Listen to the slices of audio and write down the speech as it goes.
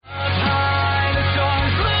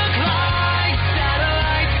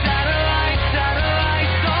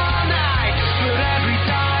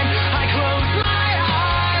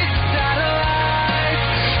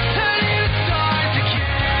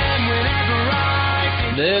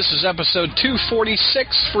This is episode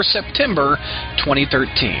 246 for September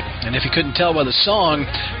 2013. And if you couldn't tell by the song,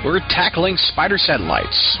 we're tackling spider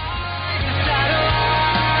satellites.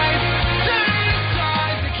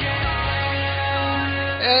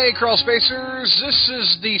 Hey, Crawl Spacers, this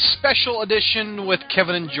is the special edition with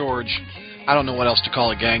Kevin and George. I don't know what else to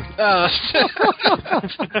call it, gang.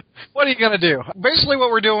 What are you going to do? Basically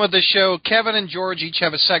what we're doing with this show, Kevin and George each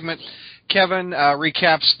have a segment. Kevin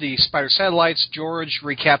recaps the Spider Satellites. George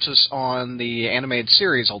recaps us on the animated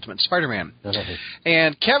series, Ultimate Spider-Man.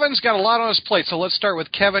 And Kevin's got a lot on his plate, so let's start with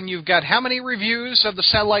Kevin. You've got how many reviews of the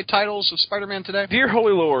satellite titles of Spider-Man today? Dear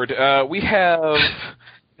Holy Lord, we have...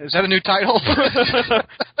 Is that a new title?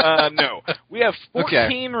 No. We have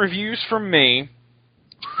 14 reviews from me.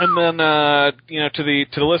 And then, to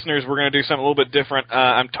the listeners, we're going to do something a little bit different.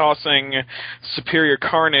 I'm tossing Superior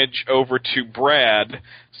Carnage over to Brad,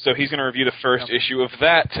 so he's going to review the first issue of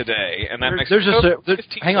that today. And that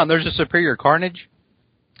hang on, there's a Superior Carnage?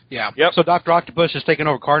 Yeah. Yep. So Dr. Octopus is taking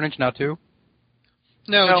over Carnage now, too?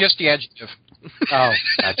 No, just the adjective. Oh,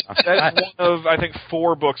 that's one of, I think,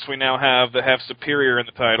 4 books we now have that have Superior in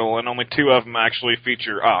the title, and only 2 of them actually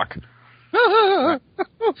feature Ock.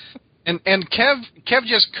 And Kev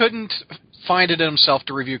just couldn't find it in himself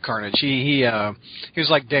to review Carnage. He was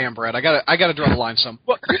like, "Damn, Brad, I gotta draw the line some."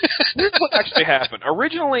 Well, here's what actually happened.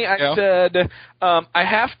 Originally, I said I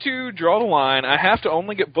have to draw the line. I have to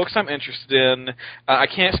only get books I'm interested in. I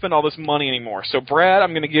can't spend all this money anymore. So, Brad, I'm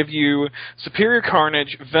going to give you Superior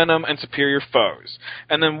Carnage, Venom, and Superior Foes.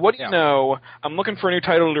 And then, what do you know? I'm looking for a new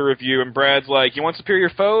title to review, and Brad's like, "You want Superior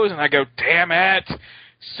Foes?" And I go, "Damn it!"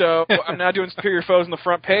 So I'm now doing Superior Foes on the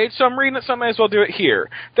front page, so I'm reading it, so I may as well do it here.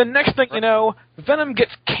 The next thing you know, Venom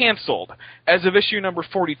gets canceled as of issue number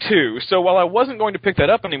 42, so while I wasn't going to pick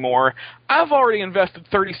that up anymore, I've already invested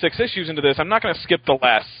 36 issues into this. I'm not going to skip the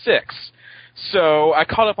last 6. So I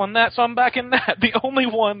caught up on that, so I'm back in that. The only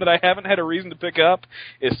one that I haven't had a reason to pick up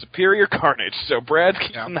is Superior Carnage, so Brad's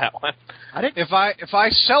keeping that one. If I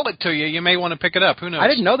sell it to you, you may want to pick it up. Who knows? I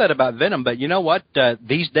didn't know that about Venom, but you know what?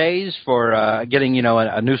 These days, for getting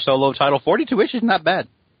a new solo title, 42 issues is not bad.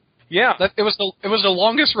 Yeah, it was the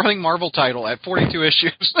longest running Marvel title at 42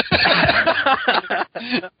 issues.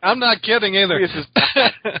 I'm not kidding either.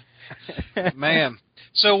 Man.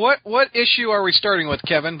 So what issue are we starting with,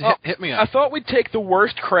 Kevin? Hit me up. I thought we'd take the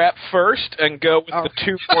worst crap first and go with the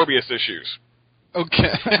 2 Morbius issues.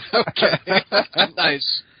 Okay.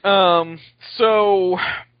 Nice.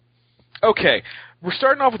 Okay. We're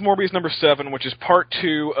starting off with Morbius number 7, which is part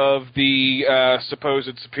 2 of the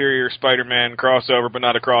supposed Superior Spider-Man crossover, but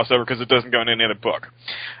not a crossover because it doesn't go in any other book.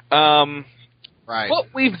 Right. What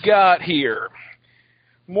we've got here,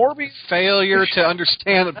 Morbius... Failure to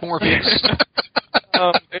understand Morbius.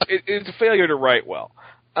 It's a failure to write well.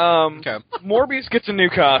 Morbius gets a new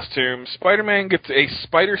costume. Spider-Man gets a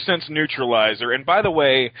Spider Sense neutralizer. And by the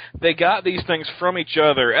way, they got these things from each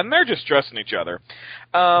other, and they're just dressing each other.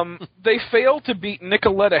 They failed to beat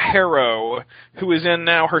Nicoletta Harrow, who is in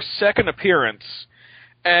now her 2nd appearance.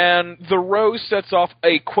 And the Rose sets off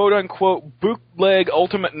a quote-unquote bootleg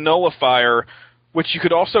ultimate nullifier, which you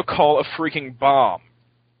could also call a freaking bomb.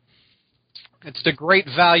 It's the Great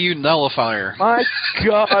Value Nullifier. My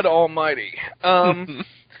God Almighty.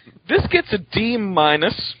 This gets a D-.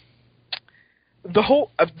 The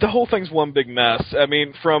whole thing's one big mess. I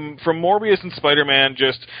mean, from Morbius and Spider-Man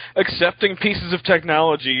just accepting pieces of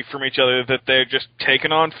technology from each other that they're just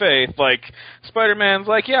taking on faith. Like, Spider-Man's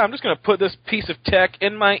like, yeah, I'm just going to put this piece of tech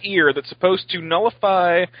in my ear that's supposed to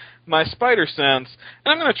nullify my spider sense,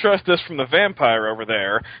 and I'm going to trust this from the vampire over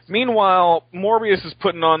there. Meanwhile, Morbius is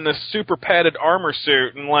putting on this super padded armor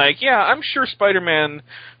suit, and like, yeah, I'm sure Spider-Man,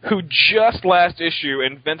 who just last issue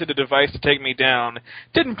invented a device to take me down,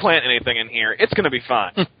 didn't plant anything in here. It's going to be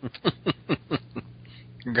fine.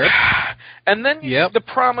 Good. And then you get the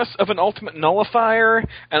promise of an ultimate nullifier,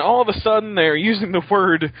 and all of a sudden they're using the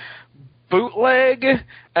word bootleg,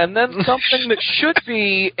 and then something that should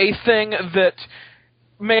be a thing that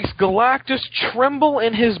makes Galactus tremble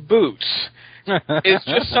in his boots is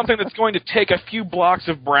just something that's going to take a few blocks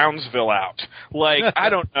of Brownsville out. Like,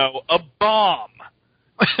 I don't know, a bomb.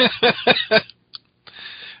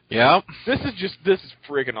 Yeah. This is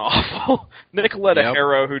freaking awful. Nicoletta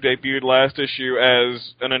Harrow, who debuted last issue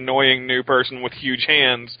as an annoying new person with huge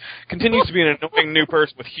hands, continues to be an annoying new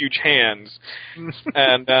person with huge hands.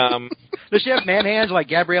 And does she have man hands like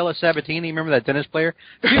Gabriella Sabatini? Remember that tennis player?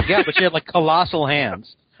 Yeah, but she had like colossal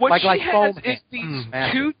hands. What like she has is these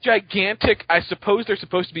two gigantic, I suppose they're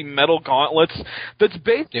supposed to be metal gauntlets, that's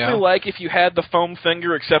basically like if you had the foam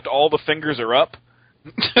finger except all the fingers are up.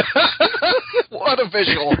 What a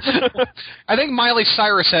visual! I think Miley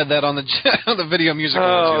Cyrus had that on the on the Video Music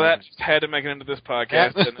Awards. Oh, that just had to make it into this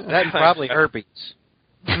podcast. That probably herpes.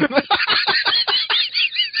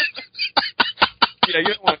 Yeah,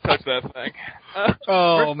 you don't want to touch that thing.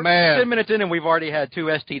 Oh, man. 10 minutes in and we've already had 2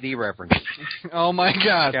 STD references. Oh, my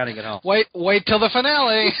God. Counting it home. Wait till the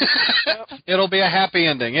finale. It'll be a happy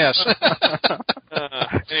ending, yes.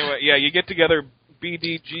 Anyway, yeah, you get together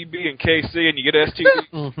BD, GB, and KC, and you get STD.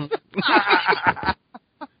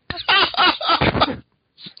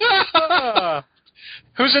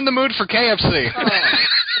 Who's in the mood for KFC?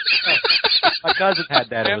 My cousin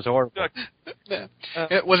had that. It was horrible.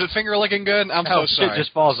 Was it finger licking good? I'm so sorry. It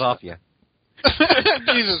just falls off you.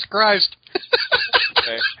 Jesus Christ.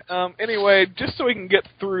 Okay. Anyway, just so we can get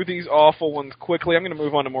through these awful ones quickly, I'm going to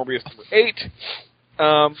move on to Morbius number 8,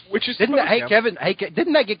 which is... Kevin,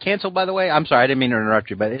 didn't that get canceled, by the way? I'm sorry, I didn't mean to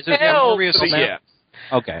interrupt you, but is it Morbius? Yeah.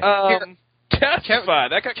 Okay. Testify.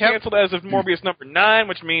 That got canceled as of Morbius number 9,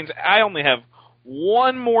 which means I only have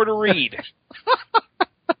one more to read.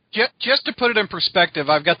 Just to put it in perspective,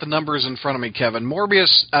 I've got the numbers in front of me, Kevin.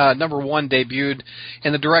 Morbius number 1 debuted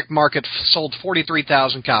in the direct market, sold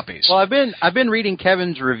 43,000 copies. Well, I've been reading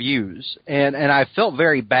Kevin's reviews, and I felt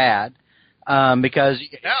very bad because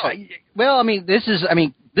well, I mean, this is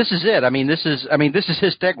it. This is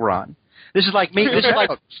his Stegron. This is like me. This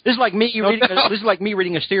is like me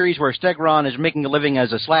reading a series where Stegron is making a living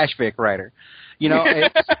as a slash fic writer. You know.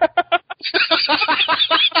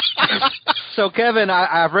 So, Kevin,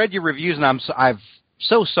 I've read your reviews, and I'm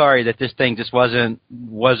so sorry that this thing just wasn't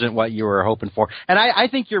what you were hoping for. And I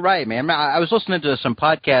think you're right, man. I was listening to some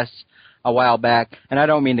podcasts a while back, and I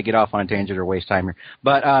don't mean to get off on a tangent or waste time here,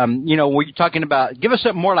 but we're talking about give us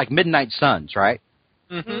something more like Midnight Suns, right?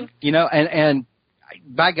 Mm-hmm. You know, and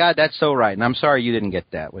by God, that's so right. And I'm sorry you didn't get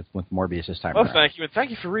that with Morbius this time. Well, around. thank you, and thank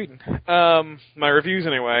you for reading my reviews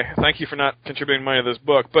anyway. Thank you for not contributing money to this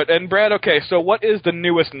book. And Brad, okay, so what is the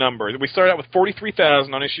newest number? We started out with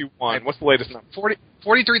 43,000 on issue 1. What's the latest number?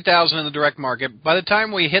 43,000 in the direct market. By the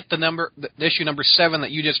time we hit the issue number 7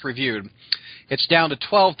 that you just reviewed, it's down to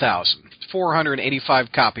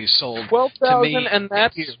 12,485 copies sold. 12,000, and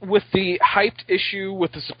that's with the hyped issue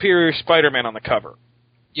with the Superior Spider-Man on the cover.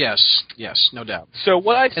 Yes, no doubt. So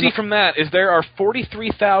what I see from that is there are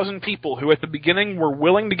 43,000 people who at the beginning were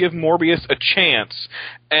willing to give Morbius a chance,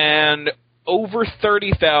 and over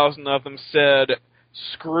 30,000 of them said,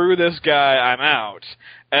 screw this guy, I'm out.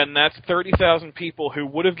 And that's 30,000 people who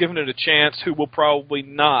would have given it a chance who will probably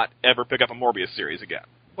not ever pick up a Morbius series again.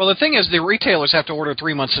 Well, the thing is, the retailers have to order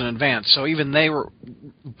 3 months in advance, so even they were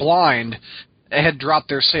blind, they had dropped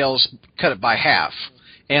their sales, cut it by half.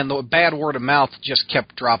 And the bad word of mouth just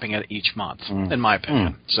kept dropping it each month, in my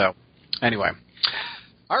opinion. So, anyway.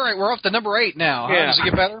 All right, we're off to number 8 now. Huh? Yeah. Does it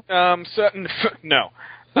get better? No.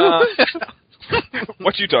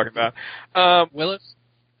 What you talking about? Willis?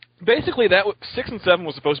 Basically, 6 and 7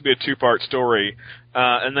 was supposed to be a 2-part story,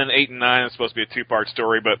 and then 8 and 9 is supposed to be a 2-part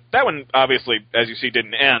story, but that one, obviously, as you see,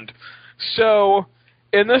 didn't end. So,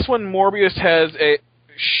 in this one, Morbius has a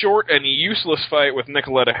short and useless fight with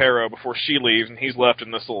Nicoletta Harrow before she leaves, and he's left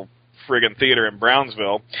in this little friggin' theater in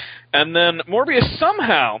Brownsville. And then Morbius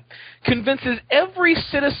somehow convinces every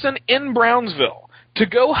citizen in Brownsville to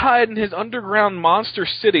go hide in his underground monster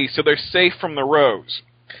city so they're safe from the Rose.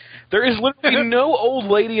 There is literally no old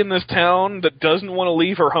lady in this town that doesn't want to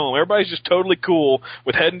leave her home. Everybody's just totally cool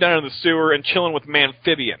with heading down in the sewer and chilling with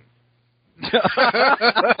Mamphibian.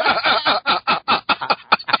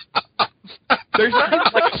 There's not even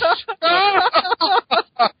like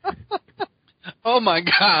Oh my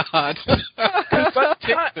God!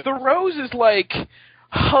 The Rose is like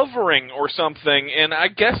hovering or something, and I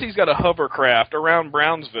guess he's got a hovercraft around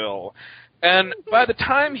Brownsville. And by the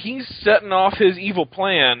time he's setting off his evil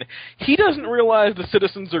plan, he doesn't realize the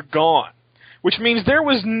citizens are gone. Which means there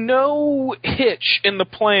was no hitch in the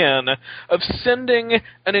plan of sending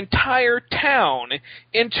an entire town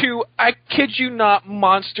into, I kid you not,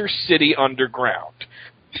 Monster City Underground.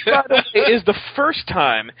 By the way, it is the first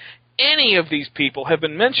time any of these people have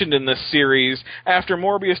been mentioned in this series after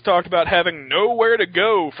Morbius talked about having nowhere to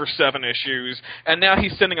go for 7 issues, and now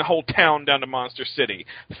he's sending a whole town down to Monster City.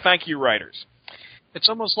 Thank you, writers. It's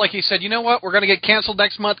almost like he said, you know what, we're going to get canceled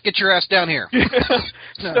next month, get your ass down here. So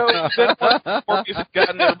then Morbius has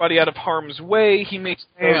gotten everybody out of harm's way, he makes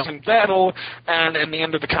moves in battle, and in the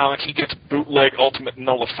end of the comic, he gets bootleg Ultimate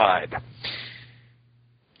nullified.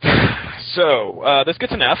 So, this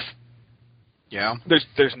gets an F. Yeah. There's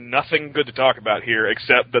nothing good to talk about here,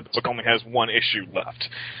 except that the book only has 1 issue left.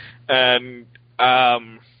 And, how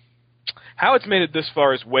how it's made it this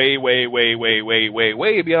far is way, way, way, way, way, way,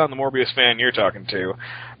 way beyond the Morbius fan you're talking to.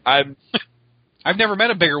 I've never met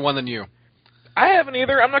a bigger one than you. I haven't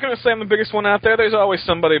either. I'm not going to say I'm the biggest one out there. There's always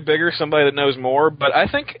somebody bigger, somebody that knows more. But I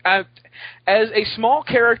think as a small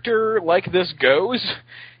character like this goes,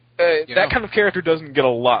 that kind of character doesn't get a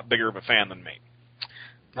lot bigger of a fan than me.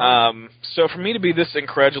 So for me to be this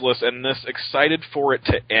incredulous and this excited for it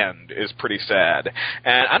to end is pretty sad.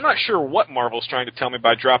 And I'm not sure what Marvel's trying to tell me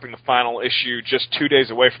by dropping the final issue just 2 days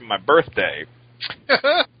away from my birthday.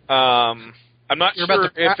 I'm not sure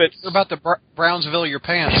if it's... You're about to Brownsville your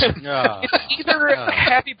pants. It's either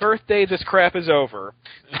happy birthday, this crap is over,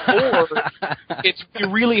 or it's we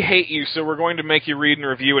really hate you, so we're going to make you read and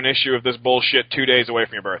review an issue of this bullshit 2 days away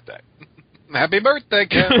from your birthday. Happy birthday,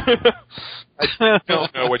 Ken. I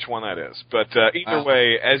don't know which one that is. But either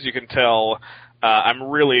way, as you can tell, I'm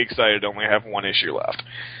really excited to only have one issue left.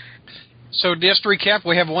 So just to recap,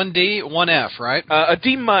 we have one D, one F, right? A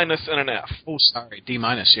D- and an F. Oh, sorry. D-,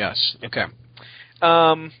 yes. Okay.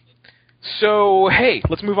 So, hey,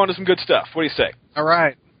 let's move on to some good stuff. What do you say? All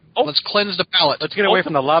right. Oh. Let's cleanse the palate. Let's get away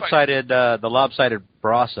from the lopsided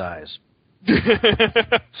bra size.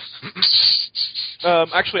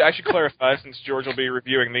 Actually, I should clarify, since George will be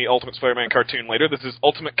reviewing the Ultimate Spider-Man cartoon later. This is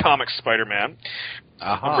Ultimate Comics Spider-Man,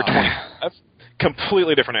 number 25.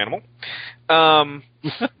 Completely different animal.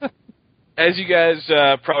 As you guys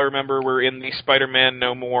probably remember, we're in the Spider-Man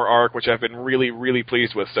No More arc, which I've been really, really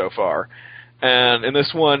pleased with so far. And in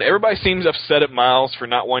this one, everybody seems upset at Miles for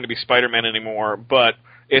not wanting to be Spider-Man anymore, but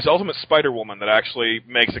it's Ultimate Spider-Woman that actually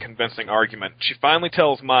makes a convincing argument. She finally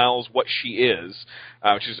tells Miles what she is,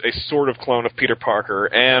 which is a sort of clone of Peter Parker,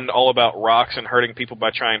 and all about rocks and hurting people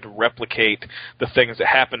by trying to replicate the things that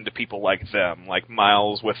happen to people like them, like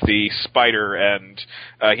Miles with the spider and,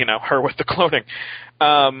 her with the cloning.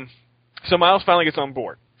 So Miles finally gets on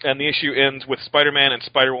board. And the issue ends with Spider-Man and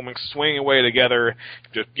Spider-Woman swinging away together.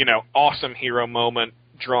 Just, awesome hero moment,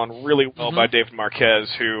 drawn really well by David Marquez,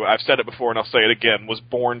 who, I've said it before and I'll say it again, was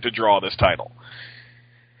born to draw this title.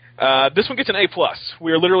 This one gets an A+.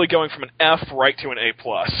 We are literally going from an F right to an A+.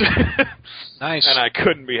 Nice. And I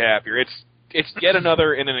couldn't be happier. It's yet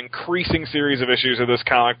another in an increasing series of issues of this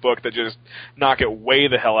comic book that just knock it way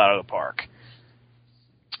the hell out of the park.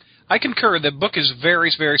 I concur. The book is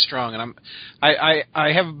very, very strong, and I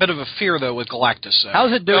have a bit of a fear though with Galactus.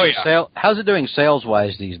 How's it doing? How's it doing sales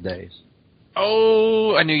wise these days?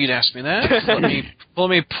 Oh, I knew you'd ask me that. let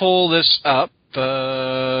me pull this up.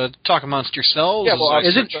 Talk amongst yourselves. Yeah, well,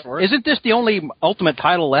 isn't this the only Ultimate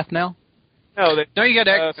title left now? No, you got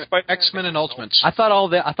X-Men and Ultimates. I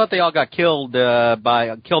thought they all got killed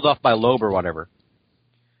off by Loeb or whatever.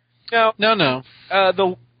 No.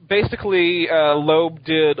 Basically, Loeb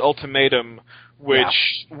did Ultimatum,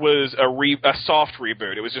 which was a soft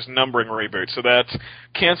reboot. It was just numbering reboot. So that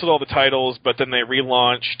canceled all the titles, but then they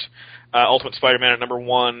relaunched Ultimate Spider-Man at number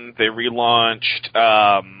 1. They relaunched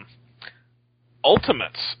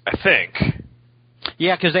Ultimates, I think.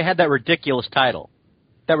 Yeah, because they had that ridiculous title.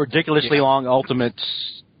 That ridiculously long Ultimate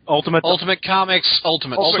Comics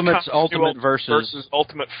Ultimate. Ultimate versus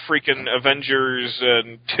Ultimate freaking Avengers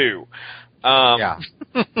 2.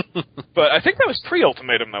 But I think that was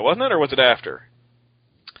pre-Ultimatum, though, wasn't it, or was it after?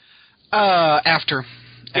 After.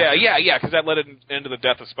 Yeah, because that led into the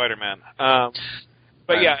death of Spider-Man.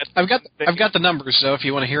 But yeah, I've got the numbers, though, if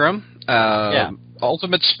you want to hear them.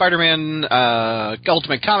 Ultimate Spider-Man,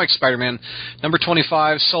 Ultimate Comics Spider-Man, number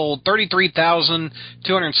 25, sold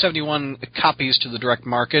 33,271 copies to the direct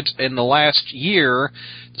market. In the last year,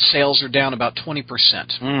 sales are down about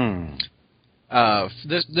 20%.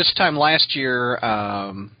 This time last year,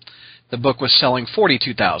 the book was selling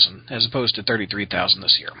 42,000 as opposed to 33,000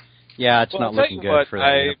 this year. Yeah, it's not looking good for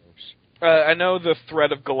that. I know the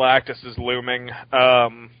threat of Galactus is looming.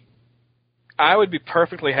 I would be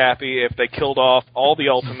perfectly happy if they killed off all the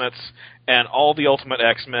Ultimates and all the Ultimate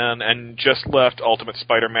X-Men and just left Ultimate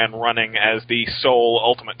Spider-Man running as the sole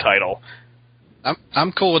Ultimate title.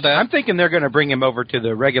 I'm cool with that. I'm thinking they're going to bring him over to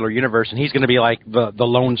the regular universe, and he's going to be like the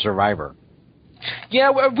lone survivor. Yeah,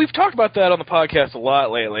 we've talked about that on the podcast a lot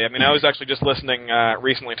lately. I mean, I was actually just listening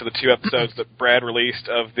recently to the 2 episodes that Brad released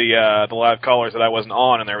of the live callers that I wasn't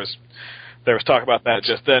on, and there was talk about that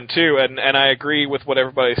just then too. And I agree with what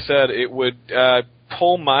everybody said. It would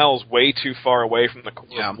pull Miles way too far away from the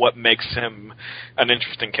core of what makes him an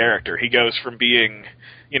interesting character. He goes from being,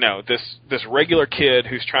 this regular kid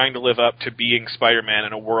who's trying to live up to being Spider-Man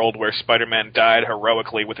in a world where Spider-Man died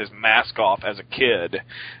heroically with his mask off as a kid,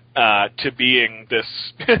 to being this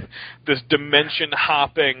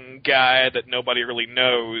dimension-hopping guy that nobody really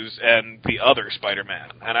knows, and the other Spider-Man.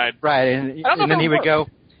 And then he would go,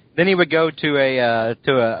 Then he would go to a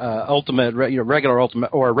ultimate, regular ultimate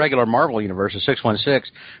or a regular Marvel universe, a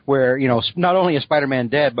 616, where not only is Spider-Man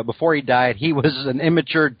dead, but before he died, he was an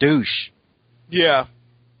immature douche. Yeah,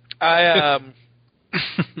 I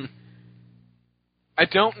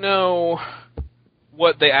don't know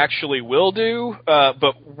what they actually will do,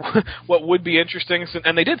 but what would be interesting,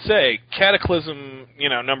 and they did say Cataclysm,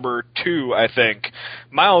 number 2, I think,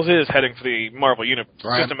 Miles is heading for the Marvel Universe.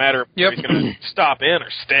 Right. It's just a matter of whether he's going to stop in or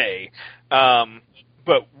stay.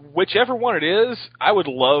 But whichever one it is, I would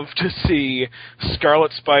love to see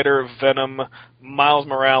Scarlet Spider, Venom, Miles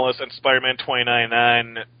Morales, and Spider-Man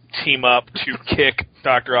 2099 team up to kick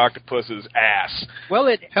Dr. Octopus's ass. Well,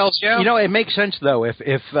 it makes sense though. If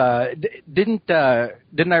didn't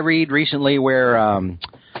I read recently where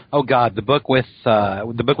the book with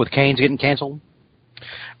Kane's getting canceled?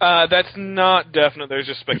 That's not definite. There's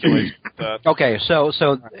just speculation. Okay,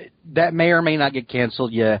 so that may or may not get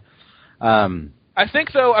canceled. Yeah. I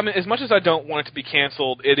think though. I mean, as much as I don't want it to be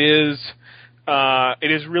canceled, it is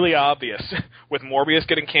really obvious with Morbius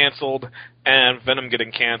getting canceled and Venom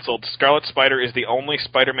getting canceled. Scarlet Spider is the only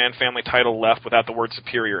Spider-Man family title left without the word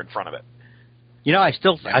superior in front of it. I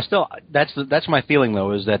still that's my feeling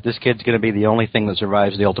though, is that this kid's going to be the only thing that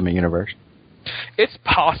survives the Ultimate Universe. It's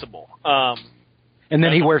possible. And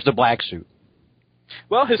then he wears the black suit.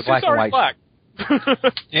 Well, his suit's already black.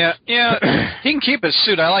 Yeah. He can keep his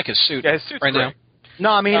suit. I like his suit. Yeah, his suit's right great. now. No,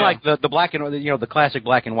 I mean like the black and the classic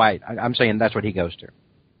black and white. I'm saying that's what he goes to.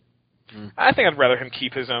 I think I'd rather him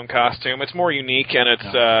keep his own costume. It's more unique, and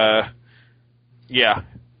it's yeah.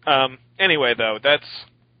 Anyway, though, that's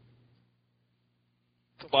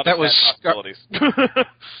a lot of possibilities.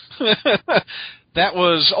 That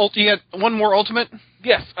was you had one more Ultimate.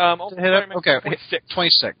 Yes. Okay.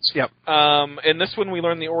 26. Yep. In this one, we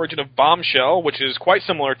learn the origin of Bombshell, which is quite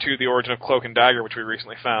similar to the origin of Cloak and Dagger, which we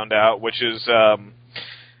recently found out, which is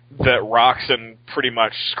that Roxanne pretty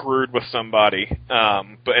much screwed with somebody.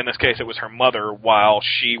 But in this case, it was her mother while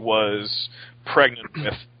she was pregnant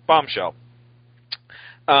with Bombshell.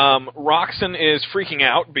 Roxanne is freaking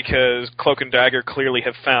out because Cloak and Dagger clearly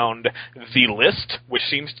have found the list, which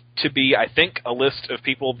seems to be, I think, a list of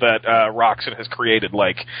people that Roxanne has created,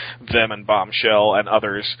 like them and Bombshell and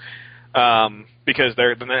others, because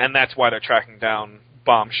and that's why they're tracking down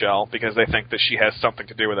Bombshell, because they think that she has something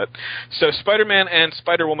to do with it. So Spider-Man and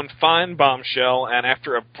Spider-Woman find Bombshell, and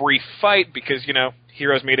after a brief fight, because,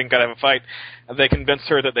 heroes meeting, gotta have a fight, they convince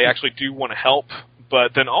her that they actually do want to help.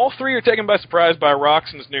 But then all three are taken by surprise by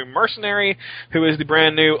Roxanne's new mercenary, who is the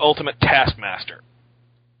brand new Ultimate Taskmaster.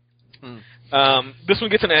 This one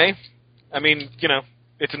gets an A. I mean,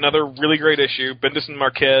 it's another really great issue. Bendis and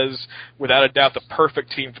Marquez, without a doubt, the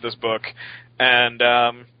perfect team for this book. And,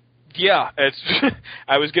 it's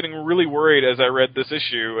I was getting really worried as I read this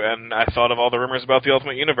issue, and I thought of all the rumors about the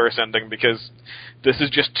Ultimate Universe ending, because this is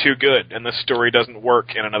just too good, and this story doesn't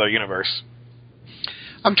work in another universe.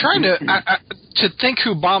 I'm trying to think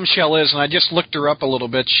who Bombshell is, and I just looked her up a little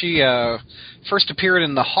bit. She first appeared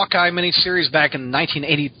in the Hawkeye miniseries back in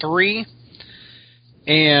 1983,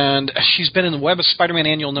 and she's been in the Web of Spider-Man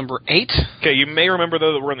Annual number 8. Okay, you may remember,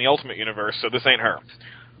 though, that we're in the Ultimate Universe, so this ain't her.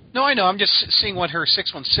 No, I know. I'm just seeing what her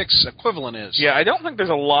 616 equivalent is. Yeah, I don't think there's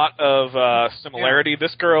a lot of similarity. Yeah.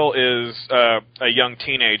 This girl is a young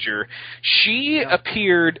teenager. She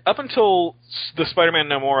appeared, up until the Spider-Man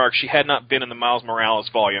No More arc, she had not been in the Miles Morales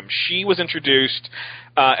volume. She was introduced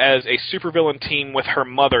as a supervillain team with her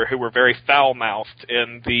mother, who were very foul-mouthed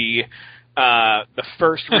in the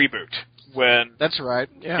first reboot. When That's right.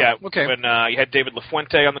 Yeah. Okay. When you had David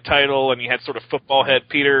LaFuente on the title, and you had sort of football head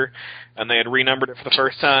Peter, and they had renumbered it for the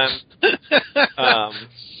first time.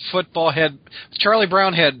 Football head, Charlie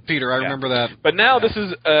Brown head Peter. I remember that. But now this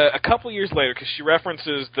is a couple years later, because she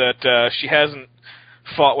references that she hasn't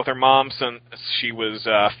fought with her mom since she was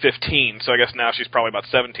 15. So I guess now she's probably about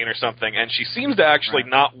 17 or something, and she seems to actually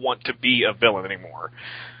not want to be a villain anymore.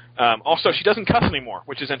 Also, she doesn't cuss anymore,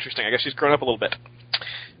 which is interesting. I guess she's grown up a little bit.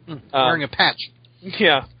 Wearing a patch.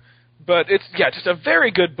 Yeah. But it's, just a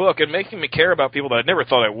very good book, and making me care about people that I never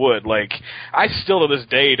thought I would. Like, I still to this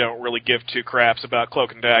day don't really give two craps about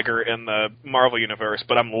Cloak and Dagger in the Marvel Universe,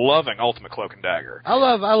 but I'm loving Ultimate Cloak and Dagger. I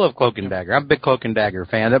love Cloak and Dagger. I'm a big Cloak and Dagger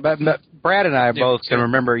fan. Brad and I both can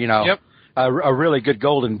remember, a really good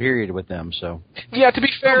golden period with them. So yeah, to be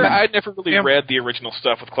fair, I'd never really read the original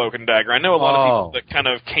stuff with Cloak and Dagger. I know a lot of people that kind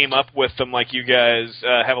of came up with them, like you guys,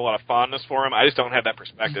 have a lot of fondness for them. I just don't have that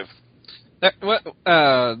perspective.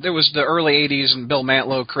 There was the early 80s, and Bill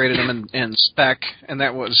Mantlo created them in Spec, and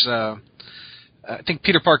that was, I think,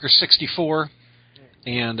 Peter Parker 64.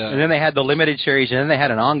 And then they had the limited series, and then they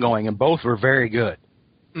had an ongoing, and both were very good.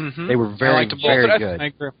 Mm-hmm. They were very, very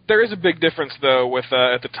good. There is a big difference, though, with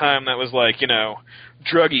at the time that was like,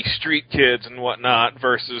 druggy street kids and whatnot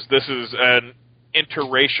versus this is an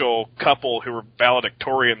interracial couple who were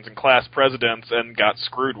valedictorians and class presidents and got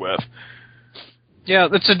screwed with. Yeah,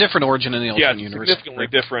 it's a different origin in the Ultimate Universe. Yeah, significantly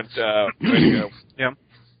different way to go. Yeah.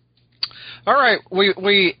 All right,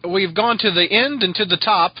 we've gone to the end and to the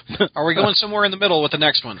top. Are we going somewhere in the middle with the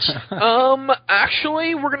next ones?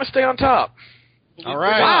 Actually, we're going to stay on top. All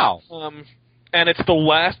right. Wow. And it's the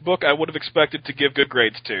last book I would have expected to give good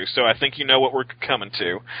grades to, so I think you know what we're coming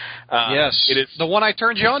to. Yes. It is the one I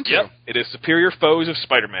turned you on to. Yep. It is Superior Foes of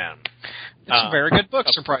Spider-Man. It's a very good book,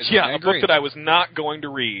 surprisingly. Yeah, a book that I was not going to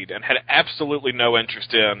read and had absolutely no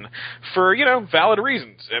interest in for, valid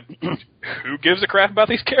reasons. Who gives a crap about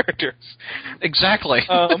these characters? Exactly.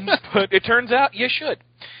 But it turns out you should.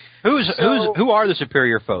 Who are the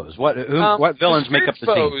Superior Foes? What villains make up the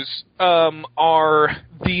team? Superior Foes are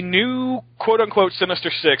the new quote-unquote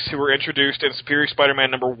Sinister Six who were introduced in Superior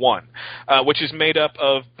Spider-Man #1, which is made up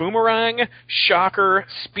of Boomerang, Shocker,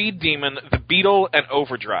 Speed Demon, the Beetle, and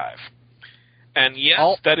Overdrive. And yes,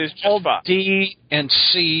 that is just all fine. D and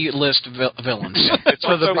C list villains.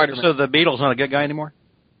 So the Beetle's not a good guy anymore?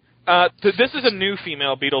 This is a new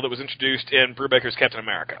female Beetle that was introduced in Brubaker's Captain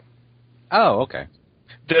America. Oh, okay.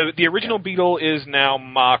 The original Beetle is now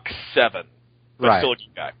Mach 7, but still a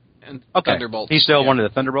good guy. And okay. Thunderbolts. He's still one of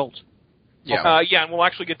the Thunderbolts? Yeah. And we'll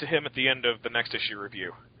actually get to him at the end of the next issue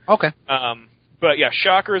review. Okay. But yeah,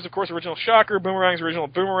 Shocker is, of course, original Shocker. Boomerang's original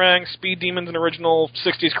Boomerang. Speed Demon's an original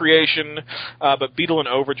 60s creation. But Beetle and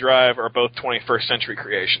Overdrive are both 21st century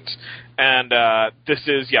creations. And this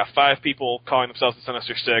is, 5 people calling themselves the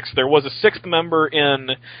Sinister Six. There was a 6th member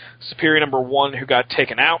in Superior #1 who got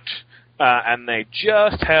taken out, and they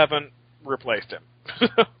just haven't replaced him.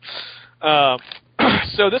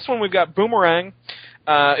 So this one we've got Boomerang,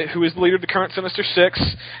 who is the leader of the current Sinister Six.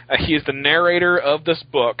 He is the narrator of this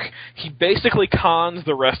book. He basically cons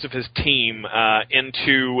the rest of his team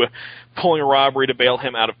into pulling a robbery to bail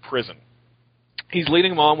him out of prison. He's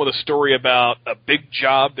leading them on with a story about a big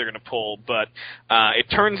job they're going to pull, but it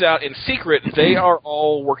turns out in secret they are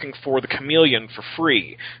all working for the Chameleon for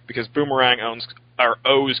free because Boomerang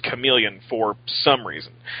owes Chameleon for some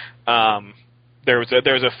reason. There's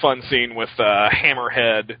a fun scene with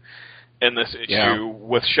Hammerhead in this issue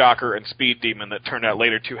with Shocker and Speed Demon that turned out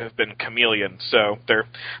later to have been Chameleon, so they're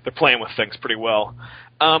playing with things pretty well.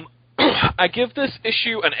 I give this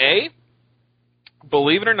issue an A.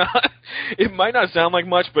 Believe it or not, it might not sound like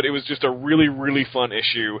much, but it was just a really, really fun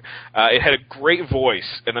issue. It had a great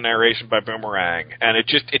voice in the narration by Boomerang, and it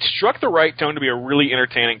struck the right tone to be a really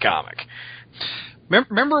entertaining comic.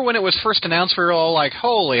 Remember when it was first announced, we were all like,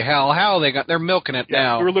 holy hell, they're milking it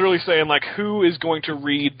now. We were literally saying, like, who is going to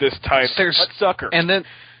read this type of sucker? And then,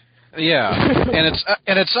 and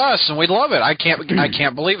it's us, and we love it. I can't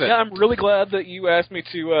believe it. Yeah, I'm really glad that you asked me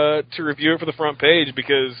to review it for the front page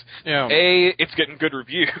because, A, it's getting good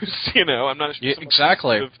reviews, I'm not sure.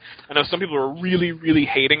 Exactly. I know some people are really, really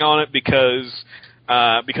hating on it because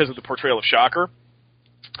of the portrayal of Shocker.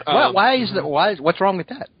 What's wrong with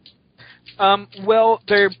that? Well,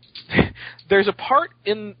 there's a part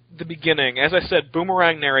in the beginning, as I said,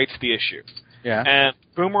 Boomerang narrates the issue. Yeah. And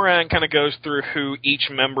Boomerang kind of goes through who each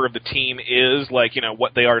member of the team is, like,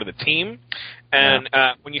 what they are to the team. And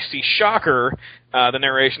when you see Shocker, the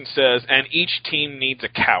narration says, and each team needs a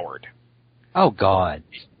coward. Oh, God.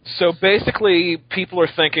 So basically, people are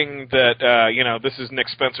thinking that, this is Nick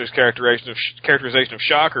Spencer's characterization of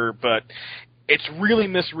Shocker, but it's really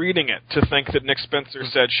misreading it to think that Nick Spencer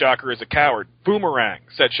said Shocker is a coward. Boomerang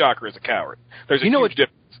said Shocker is a coward. There's a huge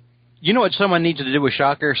difference. You know what someone needs to do with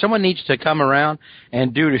Shocker? Someone needs to come around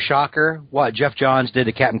and do to Shocker what Jeff Johns did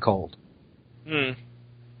to Captain Cold. You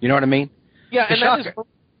know what I mean? Yeah, and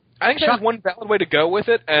I think that's one valid way to go with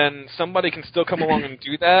it, and somebody can still come along and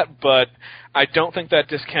do that, but I don't think that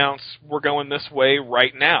discounts we're going this way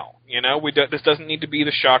right now. This doesn't need to be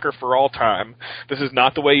the Shocker for all time. This is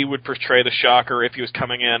not the way you would portray the Shocker if he was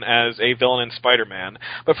coming in as a villain in Spider-Man.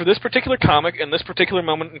 But for this particular comic, in this particular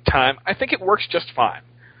moment in time, I think it works just fine.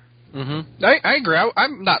 Mm-hmm. I agree.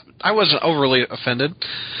 I wasn't overly offended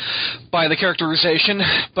by the characterization,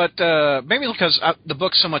 but maybe because the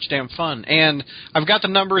book's so much damn fun, and I've got the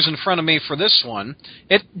numbers in front of me for this one.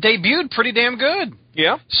 It debuted pretty damn good.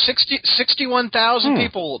 Yeah, 61,000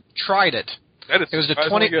 people tried it. That is it was the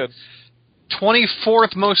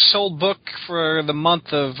 24th most sold book for the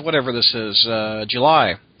month of whatever this is,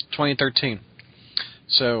 July 2013.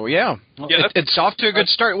 So it's off to a good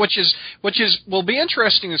start, which will be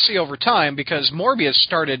interesting to see over time because Morbius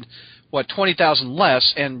started 20,000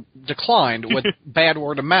 less and declined with bad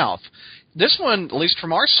word of mouth. This one, at least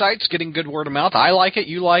from our site, is getting good word of mouth. I like it,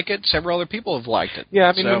 you like it, several other people have liked it. Yeah,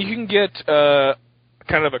 I mean, when you can get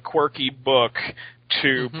kind of a quirky book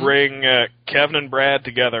to bring Kevin and Brad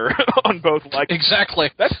together on both exactly.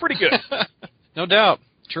 That's pretty good. No doubt.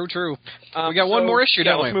 True. We got one more issue,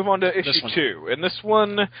 don't we? Let's move on to issue 2. In this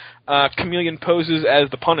one, Chameleon poses as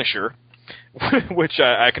the Punisher, which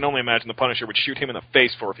I can only imagine the Punisher would shoot him in the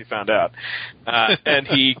face for if he found out. And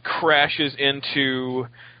he crashes into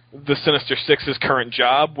the Sinister Six's current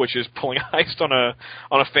job, which is pulling a heist on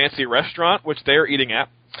a fancy restaurant, which they're eating at.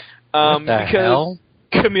 What the hell?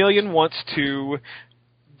 Chameleon wants to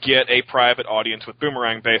get a private audience with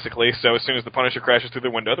Boomerang, basically, so as soon as the Punisher crashes through the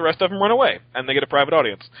window, the rest of them run away, and they get a private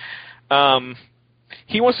audience.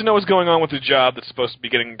 He wants to know what's going on with the job that's supposed to be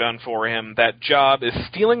getting done for him. That job is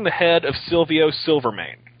stealing the head of Silvio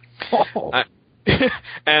Silvermane. Oh.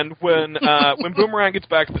 And when Boomerang gets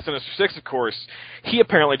back to the Sinister Six, of course, he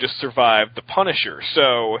apparently just survived the Punisher.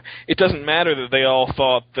 So it doesn't matter that they all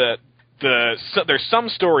thought that there's some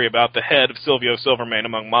story about the head of Silvio Silvermane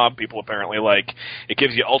among mob people, apparently, like it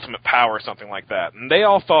gives you ultimate power or something like that. And they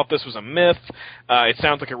all thought this was a myth. It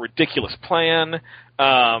sounds like a ridiculous plan.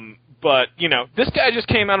 But, this guy just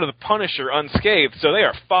came out of the Punisher unscathed, so they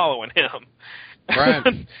are following him.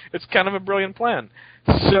 Right. It's kind of a brilliant plan.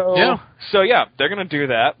 So they're going to do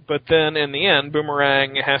that, but then in the end,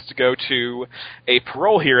 Boomerang has to go to a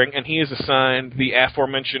parole hearing, and he is assigned the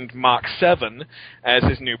aforementioned Mach 7 as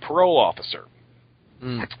his new parole officer.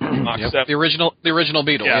 Mach 7. The original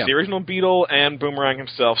Beetle. Yeah, the original Beetle and Boomerang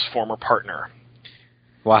himself's former partner.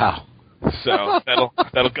 Wow. So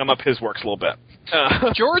that'll gum up his works a little bit.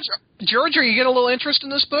 George, are you getting a little interest in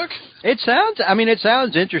this book? It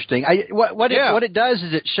sounds interesting. What it does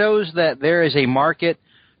is it shows that there is a market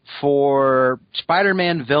for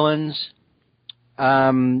Spider-Man villains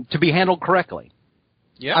to be handled correctly.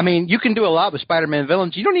 Yeah. I mean, you can do a lot with Spider-Man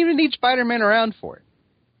villains. You don't even need Spider-Man around for it.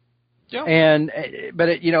 Yeah. But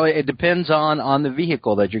it depends on the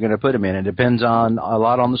vehicle that you're going to put him in. It depends on a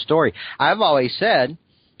lot on the story. I've always said,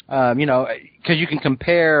 because you can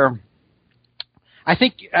compare. I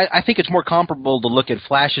think it's more comparable to look at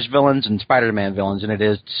Flash's villains and Spider-Man villains than it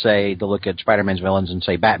is to look at Spider-Man's villains and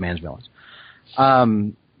say Batman's villains.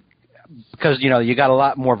 Because you got a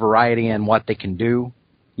lot more variety in what they can do,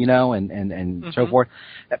 and so forth.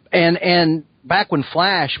 And back when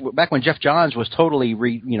Jeff Johns was totally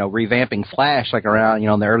revamping Flash, like around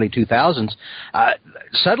in the early 2000s,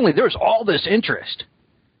 suddenly there was all this interest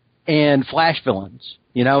in Flash villains.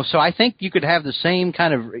 So I think you could have the same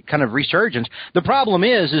kind of resurgence. The problem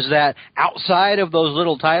is that outside of those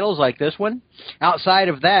little titles like this one, outside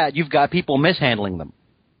of that, you've got people mishandling them.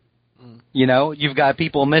 You've got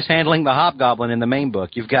people mishandling the Hobgoblin in the main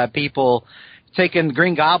book. You've got people taking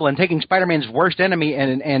Green Goblin, taking Spider-Man's worst enemy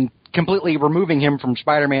and completely removing him from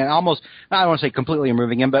Spider-Man. Almost, I don't want to say completely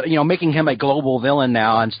removing him, but making him a global villain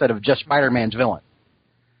now instead of just Spider-Man's villain.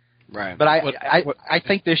 Right. But I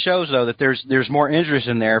think this shows, though, that there's more interest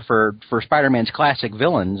in there for Spider-Man's classic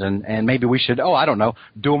villains, and maybe we should,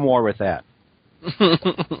 do more with that.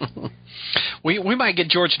 We might get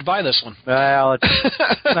George to buy this one. Well,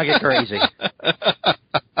 let's not get crazy.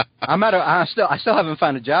 I still haven't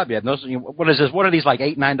found a job yet. Those, what is this? What are these, like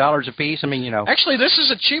 $8-9 a piece? I mean, Actually, this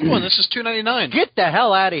is a cheap one. This is $2.99. Get the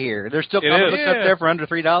hell out of here! There's still comic books up there for under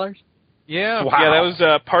 $3. Yeah. Wow. Yeah, that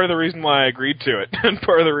was part of the reason why I agreed to it, and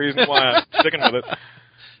part of the reason why I'm sticking with it.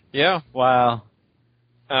 Yeah. Wow.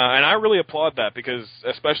 And I really applaud that because,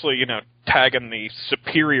 especially, tagging the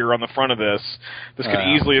Superior on the front of this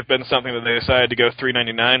could easily have been something that they decided to go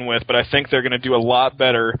 $3.99 with. But I think they're going to do a lot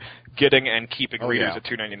better getting and keeping readers at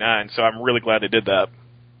 $2.99. So I'm really glad they did that.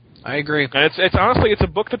 I agree. And it's honestly a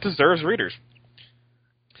book that deserves readers.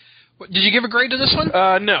 Did you give a grade to this one?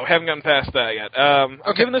 No, haven't gotten past that yet. I'm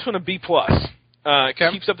giving this one a B+. It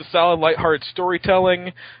keeps up the solid, lighthearted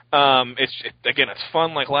storytelling. It's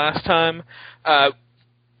fun like last time.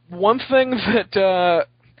 One thing that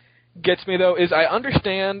gets me, though, is I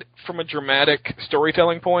understand from a dramatic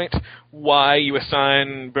storytelling point why you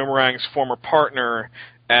assign Boomerang's former partner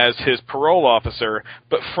as his parole officer,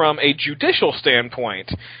 but from a judicial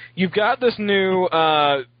standpoint, you've got this new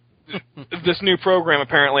program,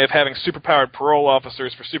 apparently, of having superpowered parole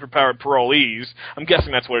officers for superpowered parolees. I'm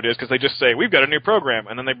guessing that's what it is, because they just say, we've got a new program,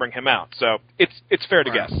 and then they bring him out. So it's fair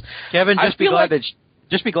to guess. Kevin, just be glad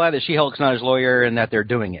that She-Hulk's not his lawyer and that they're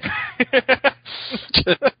doing it.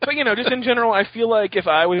 But, just in general, I feel like if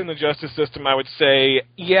I was in the justice system, I would say,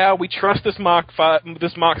 yeah, we trust this Mach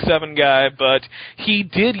 7 guy, but he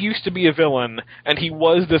did used to be a villain, and he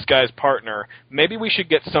was this guy's partner. Maybe we should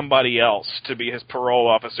get somebody else to be his parole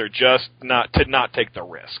officer, just not take the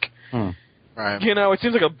risk. Right. It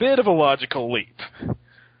seems like a bit of a logical leap.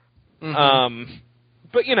 Mm-hmm.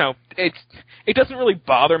 But, it doesn't really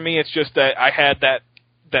bother me. It's just that I had that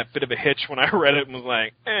bit of a hitch when I read it and was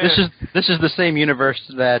like, eh. This is the same universe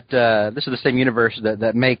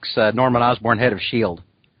that makes Norman Osborn head of S.H.I.E.L.D.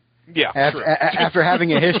 Yeah, after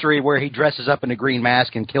having a history where he dresses up in a green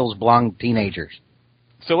mask and kills blonde teenagers.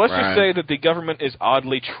 So let's just say that the government is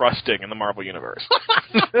oddly trusting in the Marvel Universe.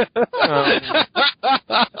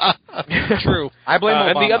 True. I blame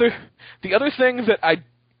Obama. And the other thing that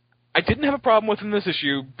I didn't have a problem with in this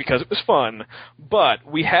issue because it was fun, but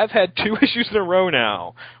we have had 2 issues in a row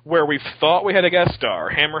now where we've thought we had a guest star,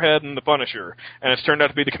 Hammerhead and the Punisher, and it's turned out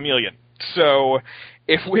to be the Chameleon. So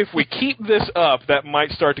if we keep this up, that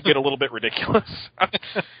might start to get a little bit ridiculous.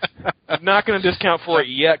 I'm not going to discount for it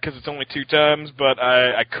yet because it's only 2 times, but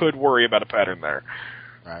I could worry about a pattern there.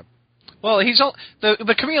 Right. Well,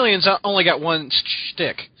 the Chameleon's only got one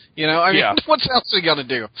shtick. What else are we going to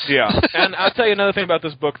do? Yeah, and I'll tell you another thing about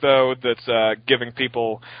this book, though, that's giving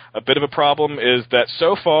people a bit of a problem, is that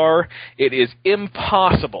so far it is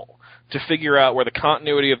impossible to figure out where the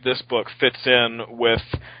continuity of this book fits in with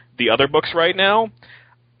the other books right now.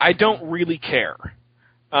 I don't really care.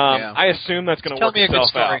 I assume that's going to work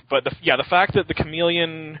itself out. But the fact that the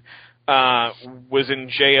Chameleon was in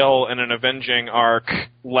jail in an avenging arc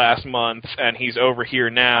last month, and he's over here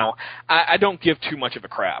now, I don't give too much of a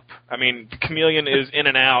crap. I mean, Chameleon is in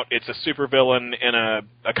and out. It's a supervillain in a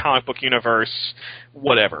comic book universe,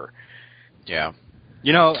 whatever. Yeah.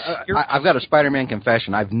 I've got a Spider-Man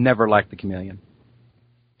confession. I've never liked the Chameleon.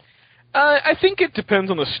 I think it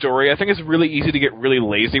depends on the story. I think it's really easy to get really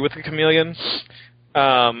lazy with the Chameleon,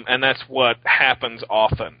 and that's what happens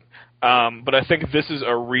often. But I think this is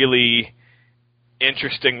a really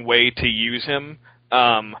interesting way to use him,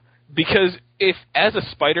 because if, as a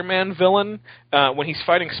Spider-Man villain, when he's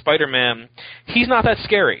fighting Spider-Man, he's not that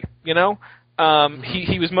scary,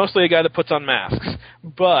 He was mostly a guy that puts on masks.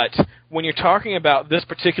 But when you're talking about this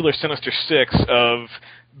particular Sinister Six of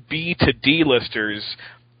B to D-listers,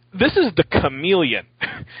 this is the Chameleon.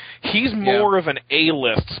 He's more of an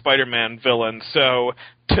A-list Spider-Man villain, so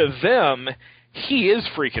to them, he is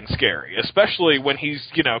freaking scary, especially when he's,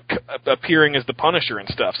 appearing as the Punisher and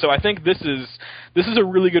stuff. So I think this is a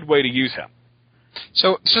really good way to use him.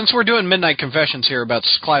 So, since we're doing Midnight Confessions here about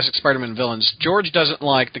classic Spider-Man villains, George doesn't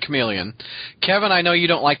like the Chameleon. Kevin, I know you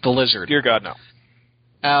don't like the Lizard. Dear God, no.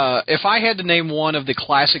 If I had to name one of the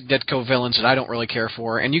classic Ditko villains that I don't really care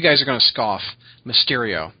for, and you guys are going to scoff,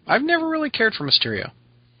 Mysterio. I've never really cared for Mysterio.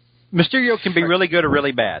 Mysterio can be really good or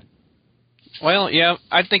really bad. Well, yeah,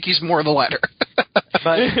 I think he's more the latter.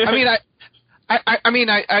 But I mean,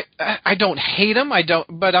 I don't hate him.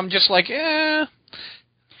 But I'm just like,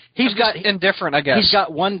 He's got indifferent, I guess. He's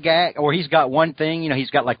got one gag, or he's got one thing. He's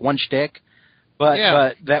got like one shtick,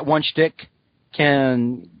 but that one shtick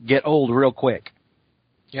can get old real quick.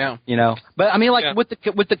 Yeah. But I mean, with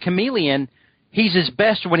the Chameleon, he's his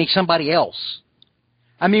best when he's somebody else.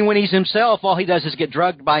 I mean, when he's himself, all he does is get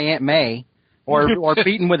drugged by Aunt May, or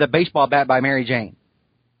beaten with a baseball bat by Mary Jane.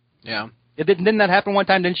 Yeah. Didn't that happen one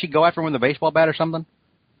time? Didn't she go after him with a baseball bat or something?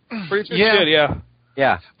 Pretty sure yeah.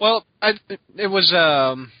 Yeah. Well, it was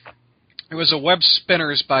a Web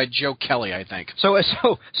Spinners by Joe Kelly, I think. So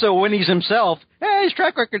when he's himself, his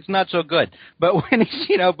track record's not so good. But when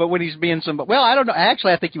he's being well, I don't know.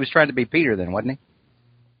 Actually, I think he was trying to be Peter then, wasn't he?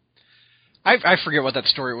 I forget what that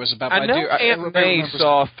story was about. I know Aunt May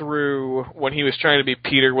saw through when he was trying to be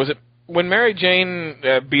Peter. Was it when Mary Jane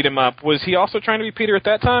beat him up? Was he also trying to be Peter at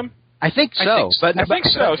that time? I think so. I think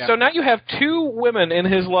so. Yeah. So now you have 2 women in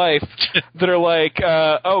his life that are like,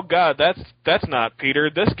 oh God, that's not Peter.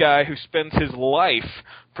 This guy who spends his life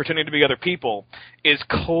pretending to be other people is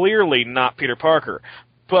clearly not Peter Parker.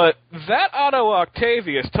 But that Otto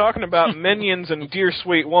Octavius talking about minions and dear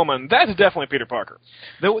sweet woman, that's definitely Peter Parker.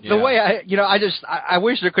 The way I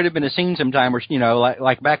wish there could have been a scene sometime where,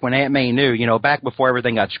 like back when Aunt May knew, back before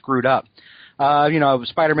everything got screwed up.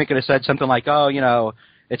 Spider-Man could have said something like, oh,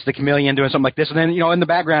 it's the Chameleon doing something like this, and then, in the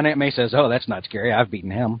background, Aunt May says, oh, that's not scary, I've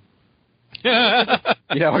beaten him.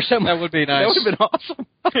 Or something. That would be nice. That would have been awesome.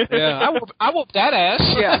 Yeah, I whooped that ass.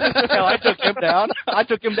 Yeah, I took him down. I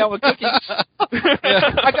took him down with cookies.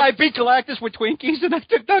 I beat Galactus with Twinkies, and I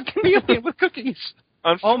took down Chameleon with cookies.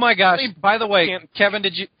 Oh my gosh! By the way, Kevin,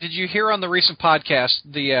 did you hear on the recent podcast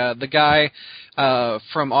the guy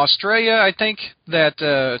from Australia, I think, that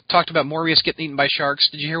talked about Morbius getting eaten by sharks?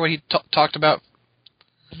 Did you hear what he talked about?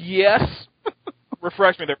 Yes.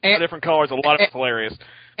 Refresh me. They're different colors. A lot of it's hilarious.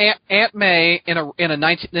 Aunt May in that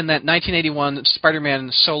 1981 Spider-Man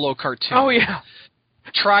solo cartoon. Oh yeah.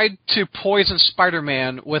 Tried to poison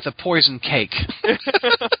Spider-Man with a poison cake.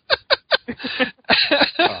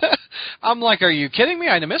 I'm like, are you kidding me?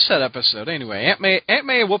 I missed that episode. Anyway, Aunt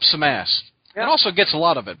May whoops some ass. Yeah. And also gets a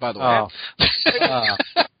lot of it, by the way.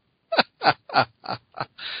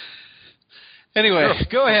 Anyway,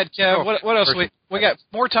 go ahead, Kev. What else? We got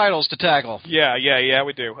more titles to tackle. Yeah,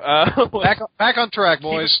 we do. Back on track,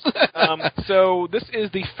 boys. So this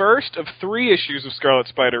is the first of 3 issues of Scarlet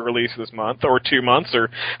Spider released this month, or 2 months, or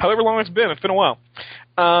however long it's been. It's been a while.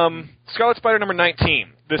 Scarlet Spider number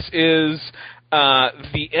 19. This is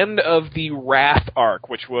the end of the Wrath arc,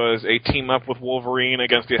 which was a team-up with Wolverine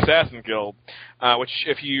against the Assassin Guild, which,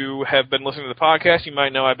 if you have been listening to the podcast, you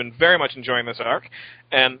might know I've been very much enjoying this arc,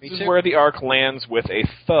 and this is where the arc lands with a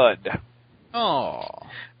thud. Oh.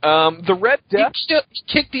 The Red Death... He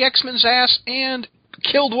kicked the X-Men's ass and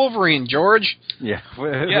killed Wolverine, George. Yeah.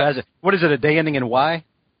 What is it, a day ending in Y?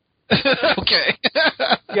 Okay.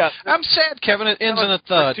 Yeah. I'm sad, Kevin. It ends in a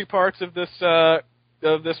thud. 2 parts of this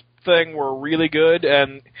thing were really good,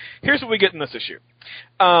 and here's what we get in this issue.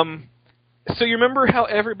 So you remember how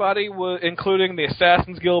everybody, including the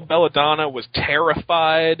Assassin's Guild, Belladonna, was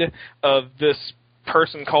terrified of this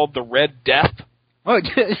person called the Red Death? Oh,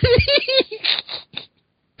 It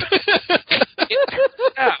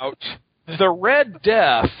turns out the Red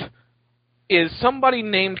Death is somebody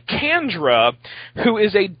named Kandra, who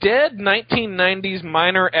is a dead 1990s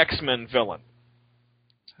minor X-Men villain.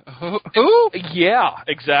 Who? Yeah,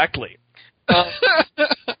 exactly.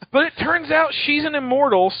 But it turns out she's an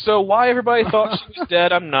immortal, so why everybody thought she was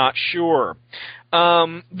dead, I'm not sure.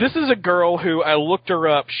 This is a girl who, I looked her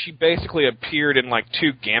up, she basically appeared in like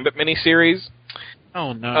 2 Gambit miniseries.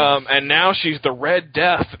 Oh, no. And now she's the Red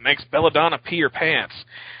Death that makes Belladonna pee her pants.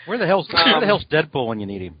 Where the hell's Deadpool when you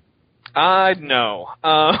need him? I know.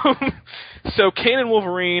 So Kane and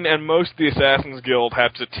Wolverine and most of the Assassin's Guild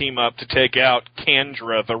have to team up to take out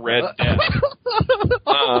Kandra, the Red Death.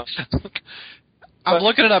 I'm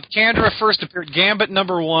looking it up. Kandra first appeared Gambit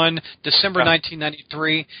 #1, December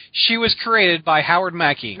 1993. She was created by Howard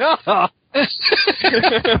Mackie. But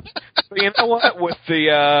you know what? With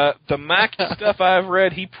the Mackie stuff I've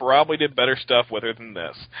read, he probably did better stuff with her than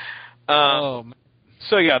this.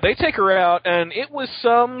 So yeah, they take her out, and it was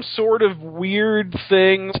some sort of weird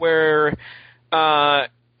thing where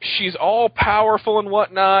she's all powerful and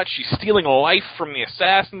whatnot. She's stealing life from the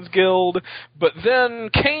Assassin's Guild, but then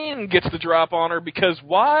Kane gets the drop on her because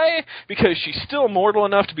why? Because she's still mortal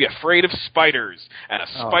enough to be afraid of spiders, and a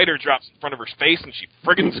spider drops in front of her face, and she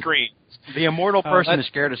friggin' screams. The immortal person is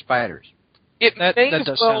scared of spiders.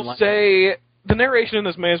 The narration in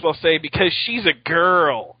this may as well say because she's a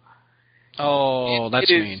girl. Oh, that's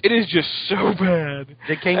mean. It is just so bad.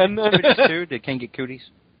 Did Kane get cooties too? Did Kane get cooties?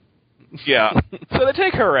 Yeah. So they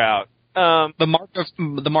take her out. The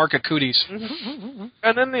mark of cooties.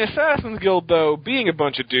 And then the Assassin's Guild, though, being a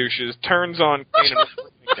bunch of douches, turns on Kane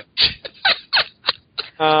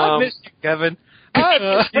and I miss you, Kevin. I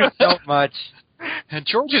miss you so much. And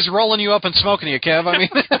George is rolling you up and smoking you, Kev. I mean...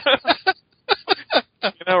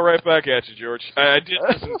 Right back at you, George. I did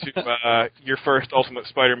listen to your first Ultimate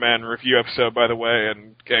Spider-Man review episode, by the way,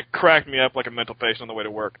 and it cracked me up like a mental patient on the way to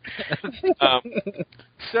work.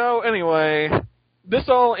 So, anyway, this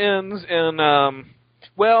all ends in,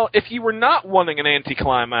 well, if you were not wanting an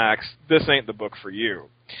anticlimax, this ain't the book for you.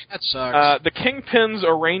 That sucks. The Kingpin's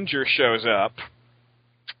Arranger shows up.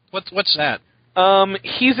 What's that?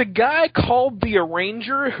 He's a guy called the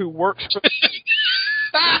Arranger who works for...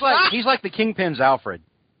 He's like the Kingpin's Alfred.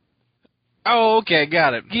 Oh, okay,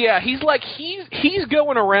 got it. Yeah, he's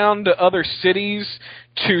going around to other cities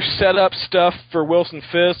to set up stuff for Wilson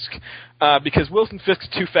Fisk because Wilson Fisk's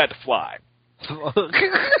too fat to fly.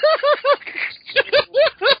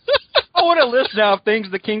 I want a list now of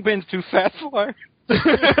things the Kingpin's too fat for.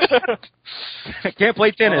 Can't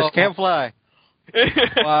play tennis, can't fly.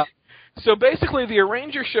 Wow. So basically, the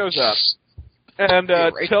Arranger shows up and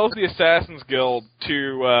tells the Assassin's Guild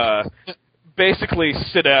to basically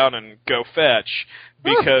sit down and go fetch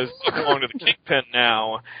because they belong to the Kingpin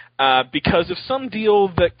now because of some deal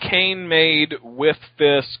that Kane made with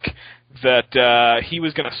Fisk that he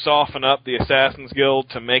was going to soften up the Assassin's Guild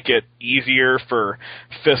to make it easier for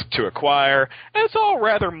Fisk to acquire. And it's all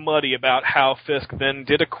rather muddy about how Fisk then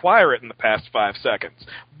did acquire it in the past 5 seconds.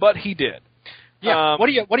 But he did. Yeah. What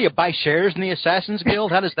do you buy shares in the Assassin's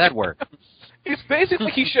Guild? How does that work? It's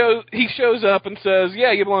basically he shows up and says,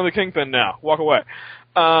 "Yeah, you belong to the Kingpin now. Walk away."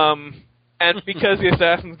 And because the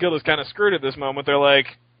Assassin's Guild is kind of screwed at this moment, they're like,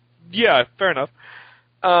 "Yeah, fair enough."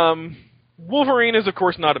 Wolverine is, of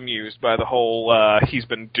course, not amused by the whole he's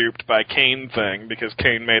been duped by Kane thing, because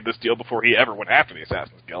Kane made this deal before he ever went after the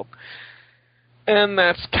Assassin's Guild. And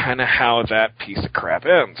that's kind of how that piece of crap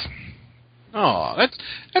ends. Oh, that's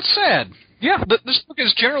sad. Yeah. This book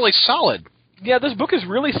is generally solid. Yeah, this book is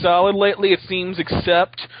really solid lately, it seems,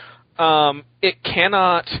 except it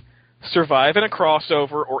cannot survive in a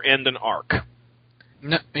crossover or end an arc.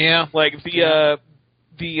 No, yeah. Like what's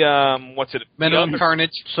it? Venom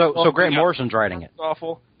Carnage. So Grant Morrison's writing it.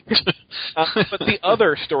 Awful. But the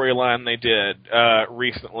other storyline they did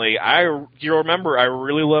recently, you remember, I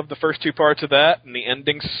really loved the first two parts of that, and the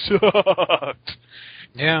ending sucked.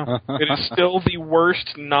 Yeah. It is still the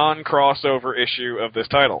worst non-crossover issue of this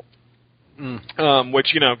title.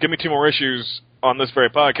 Which, give me 2 more issues on this very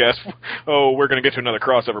podcast. Oh, we're going to get to another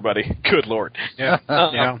crossover, buddy. Good Lord. Yeah.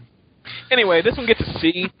 Yeah. Anyway, this one gets to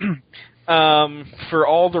see. For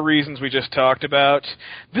all the reasons we just talked about.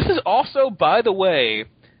 This is also, by the way,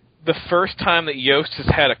 the first time that Yost has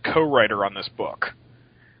had a co-writer on this book.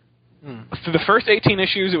 For the first 18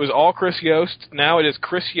 issues, it was all Chris Yost. Now it is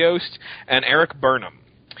Chris Yost and Eric Burnham.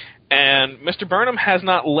 And Mr. Burnham has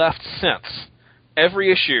not left since.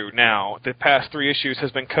 Every issue now, the past 3 issues,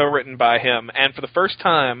 has been co-written by him. And for the first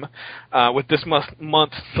time, with this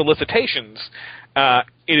month's solicitations,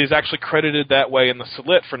 it is actually credited that way in the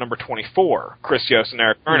solit for number 24, Chris Yost and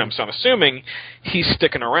Eric Burnham. So I'm assuming he's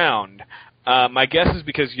sticking around. My guess is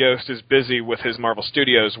because Yost is busy with his Marvel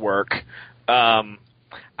Studios work.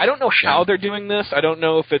 I don't know how they're doing this. I don't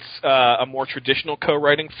know if it's a more traditional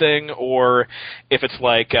co-writing thing or if it's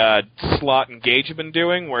like Slott and Gage have been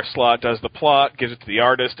doing, where Slott does the plot, gives it to the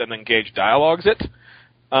artist, and then Gage dialogues it,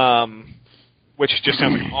 which just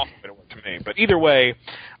sounds like an awful bit of work to me. But either way,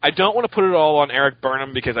 I don't want to put it all on Eric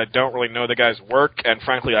Burnham because I don't really know the guy's work, and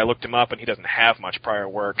frankly, I looked him up, and he doesn't have much prior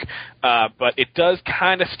work. But it does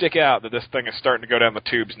kind of stick out that this thing is starting to go down the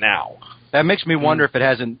tubes now. That makes me wonder if it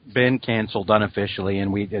hasn't been canceled unofficially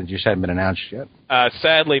and it just hadn't been announced yet.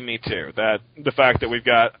 Sadly, me too. That the fact that we've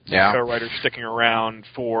got co-writers sticking around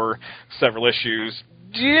for several issues,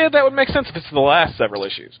 that would make sense if it's the last several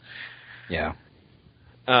issues. Yeah.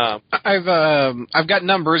 I've got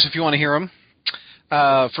numbers if you want to hear them.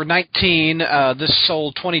 For 19, this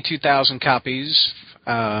sold 22,000 copies,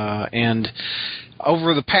 and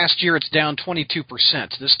over the past year, it's down 22%.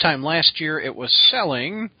 This time last year, it was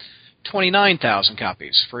selling 29,000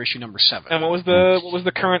 copies for issue number 7. And what was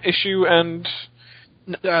the current issue? And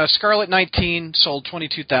Scarlet 19 sold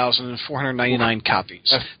 22,499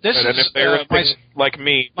 copies. And if they were like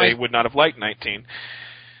me, they would not have liked 19.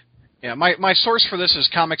 Yeah, my source for this is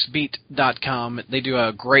comicsbeat.com. They do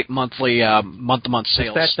a great monthly month-to-month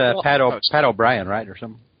sales. That's Pat O'Brien, right, or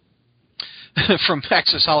something? From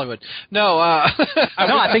Access Hollywood. No,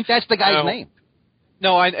 no, I think that's the guy's name.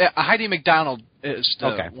 No, Heidi McDonald is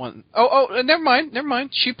the one. Oh, never mind.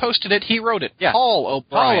 She posted it. He wrote it. Yeah. Paul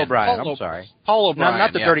O'Brien. I'm sorry. Paul O'Brien.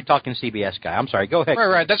 Not the dirty talking CBS guy. I'm sorry. Go ahead.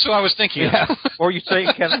 Right. That's what I was thinking. Yeah. What were you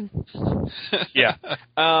saying, Kevin? Yeah.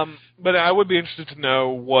 But I would be interested to know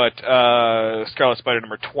what Scarlet Spider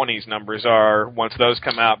number 20's numbers are once those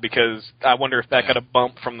come out, because I wonder if that got a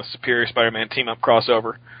bump from the Superior Spider-Man team-up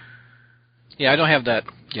crossover. Yeah, I don't have that.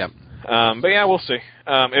 Yeah. But yeah, we'll see.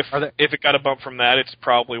 If it got a bump from that, it's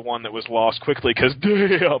probably one that was lost quickly, because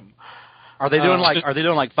damn. Are they doing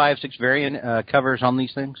like 5-6 variant covers on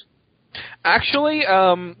these things? Actually,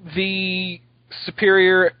 the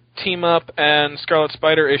Superior Team Up and Scarlet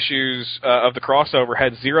Spider issues of the crossover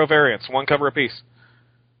had 0 variants, 1 cover apiece.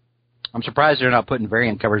 I'm surprised they're not putting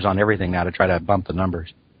variant covers on everything now to try to bump the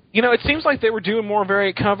numbers. It seems like they were doing more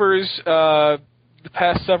variant covers the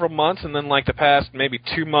past several months, and then like the past maybe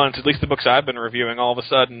 2 months, at least the books I've been reviewing, all of a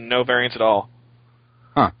sudden no variants at all.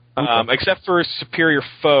 Huh. Okay. Except for Superior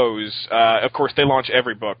Foes. Of course, they launch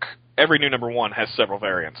every book. Every new number 1 has several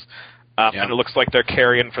variants. And it looks like they're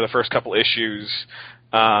carrying for the first couple issues.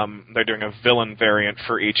 They're doing a villain variant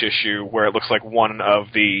for each issue, where it looks like one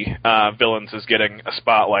of the villains is getting a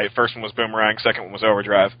spotlight. First one was Boomerang, second one was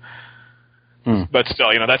Overdrive. But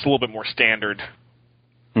still, that's a little bit more standard.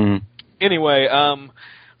 Anyway,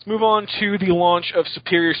 let's move on to the launch of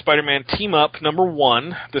Superior Spider-Man Team-Up number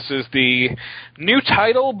 1. This is the new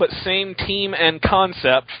title, but same team and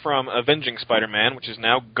concept from Avenging Spider-Man, which is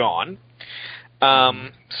now gone.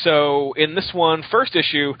 So in this one, first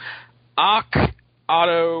issue,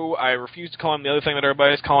 Otto, I refuse to call him the other thing that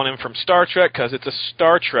everybody's calling him from Star Trek because it's a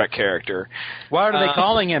Star Trek character. What are they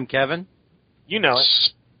calling him, Kevin? You know it.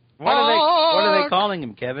 What are they calling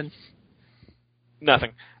him, Kevin?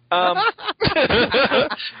 Nothing.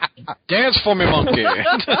 Dance for me, monkey.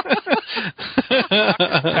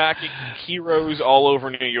 Attacking heroes all over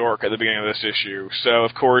New York at the beginning of this issue. So,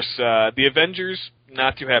 of course, the Avengers,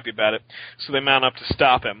 not too happy about it, so they mount up to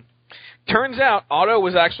stop him. Turns out Otto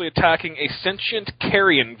was actually attacking a sentient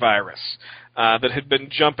carrion virus that had been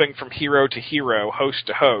jumping from hero to hero, host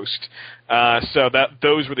to host. So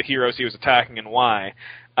those were the heroes he was attacking and why.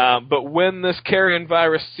 But when this carrion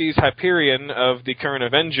virus sees Hyperion of the current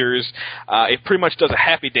Avengers, it pretty much does a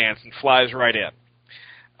happy dance and flies right in.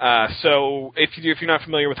 So if you're not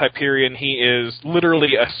familiar with Hyperion, he is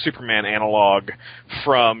literally a Superman analog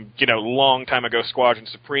from, long time ago Squadron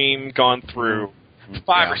Supreme, gone through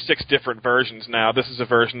 5 or 6 different versions now. This is a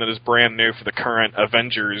version that is brand new for the current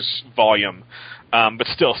Avengers volume, but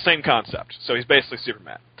still, same concept. So he's basically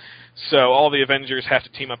Superman. So all the Avengers have to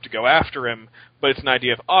team up to go after him, but it's an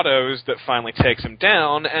idea of Otto's that finally takes him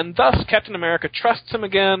down, and thus Captain America trusts him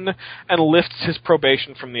again and lifts his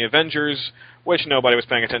probation from the Avengers, which nobody was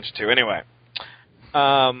paying attention to anyway.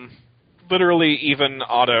 Literally, even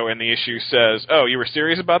Otto in the issue says, "Oh, you were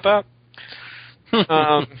serious about that?"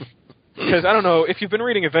 Because, I don't know, if you've been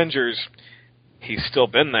reading Avengers, he's still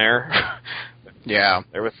been there. Yeah.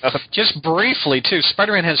 There was just briefly, too,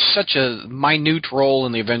 Spider-Man has such a minute role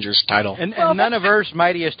in the Avengers title. And none of Earth's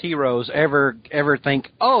mightiest heroes ever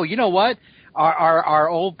think, oh, you know what? Our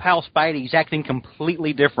old pal Spidey's acting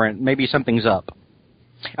completely different. Maybe something's up.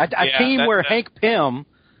 A team where Hank Pym,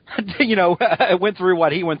 went through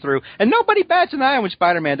what he went through, and nobody bats an eye when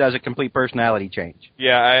Spider-Man does a complete personality change.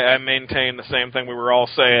 Yeah, I maintain the same thing we were all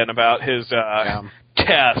saying about his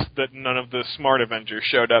test that none of the smart Avengers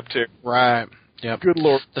showed up to. Right. Yep. Good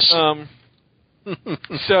Lord. So,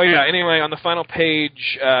 anyway, on the final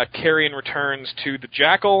page, Carrion returns to the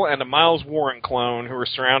Jackal and a Miles Warren clone who are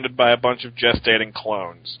surrounded by a bunch of gestating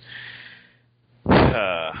clones.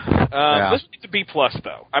 This needs a B+,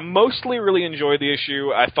 though. I mostly really enjoyed the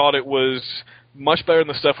issue. I thought it was much better than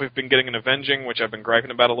the stuff we've been getting in Avenging, which I've been griping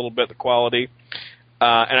about a little bit, the quality.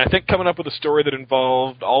 And I think coming up with a story that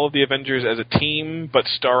involved all of the Avengers as a team, but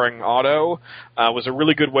starring Otto, was a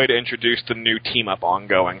really good way to introduce the new team-up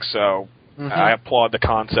ongoing. So I applaud the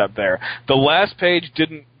concept there. The last page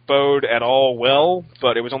didn't bode at all well,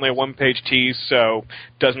 but it was only a one-page tease, so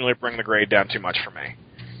doesn't really bring the grade down too much for me.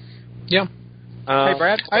 Yeah. Hey,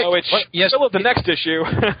 Brad. Yes. Still the next issue.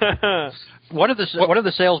 What have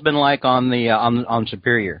the sales been like on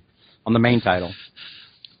Superior, on the main title?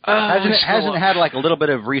 Hasn't it had like a little bit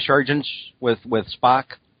of resurgence with Spock?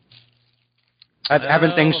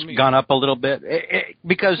 Haven't things gone up a little bit?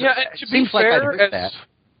 Because to it seems be fair, like I heard that.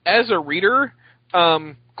 As a reader,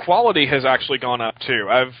 quality has actually gone up too.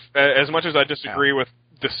 As much as I disagree with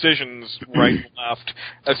decisions right and left,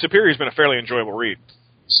 Superior's been a fairly enjoyable read.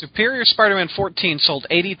 Superior Spider-Man 14 sold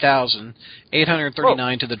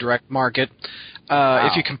 80,839 to the direct market.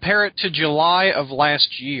 If you compare it to July of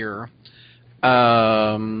last year,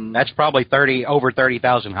 that's probably over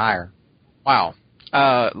 30,000 higher. Wow.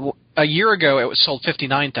 A year ago, it was sold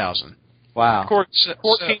 59,000. Wow. 14 is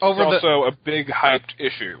also a big hyped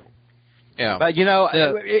issue. Yeah. But,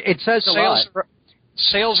 it says a lot.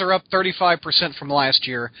 Sales are up 35% from last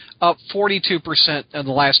year, up 42% in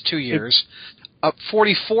the last 2 years, up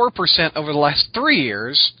 44% over the last 3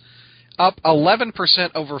 years, up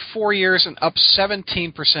 11% over 4 years, and up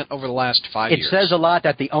 17% over the last 5 years. It says a lot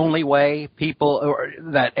that the only way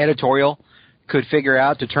that editorial could figure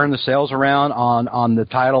out to turn the sales around on the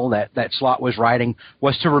title that Slott was writing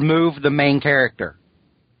was to remove the main character.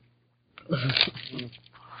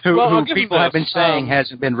 who people have been saying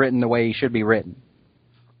hasn't been written the way he should be written.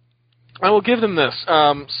 I will give them this.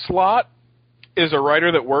 Slott is a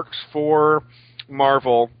writer that works for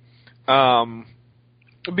Marvel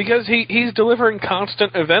because he's delivering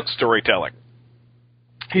constant event storytelling.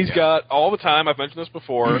 He's got all the time, I've mentioned this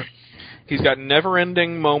before, he's got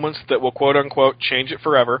never-ending moments that will quote-unquote change it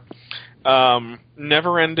forever.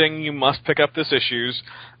 Never-ending, you must pick up this issues.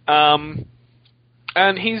 And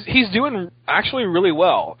he's doing actually really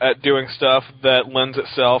well at doing stuff that lends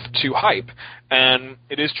itself to hype, and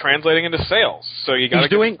it is translating into sales. So you got to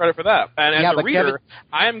give him credit for that. And as a reader,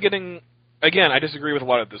 I am getting, again, I disagree with a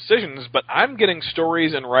lot of decisions, but I'm getting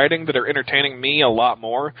stories and writing that are entertaining me a lot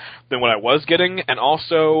more than what I was getting, and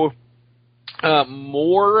also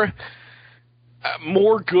more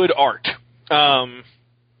good art.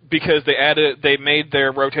 because they made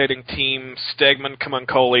their rotating team Stegman,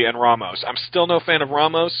 Kamunkoli, and Ramos. I'm still no fan of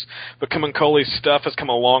Ramos, but Kamunkoli's stuff has come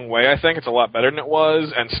a long way, I think. It's a lot better than it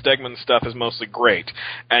was, and Stegman's stuff is mostly great.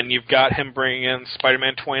 And you've got him bringing in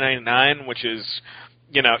Spider-Man 2099, which is,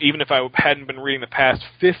 you know, even if I hadn't been reading the past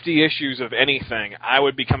 50 issues of anything, I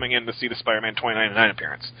would be coming in to see the Spider-Man 2099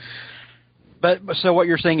 appearance. But so what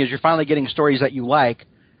you're saying is you're finally getting stories that you like,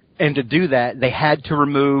 and to do that, they had to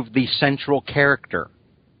remove the central character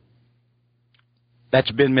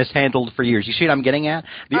that's been mishandled for years. You see what I'm getting at?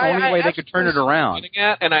 The only way they could turn it around.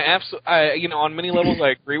 And I you know, on many levels I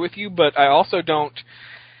agree with you, but I also don't.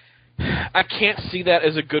 I can't see that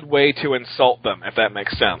as a good way to insult them, if that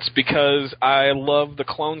makes sense, because I love the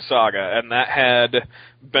Clone Saga, and that had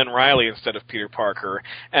Ben Reilly instead of Peter Parker.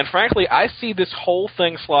 And frankly, I see this whole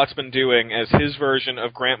thing Slott's been doing as his version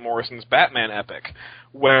of Grant Morrison's Batman epic,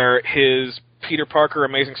 where his Peter Parker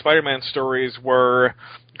Amazing Spider-Man stories were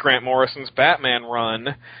Grant Morrison's Batman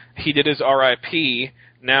run. He did his R.I.P.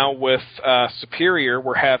 Now with Superior,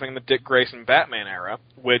 we're having the Dick Grayson Batman era,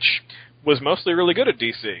 which was mostly really good at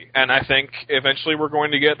DC. And I think eventually we're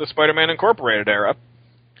going to get the Spider-Man Incorporated era.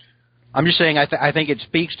 I'm just saying I think it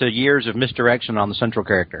speaks to years of misdirection on the central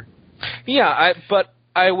character. Yeah, but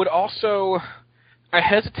I would also... I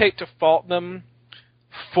hesitate to fault them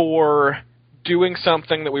for doing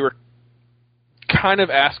something that we were kind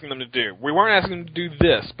of asking them to do. We weren't asking them to do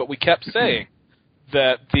this, but we kept saying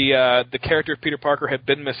that the character of Peter Parker had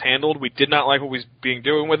been mishandled. We did not like what was being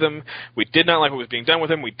done with him. We did not like what was being done with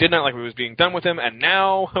him. We did not like what was being done with him. And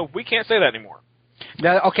now we can't say that anymore.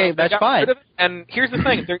 Okay, that's fine. And here's the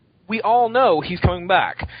thing. We all know he's coming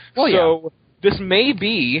back. Well, so this may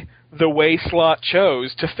be the way Slott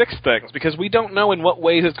chose to fix things, because we don't know in what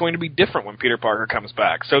ways it's going to be different when Peter Parker comes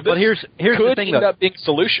back. So this here's could the thing, end up being a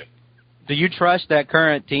solution. Do you trust that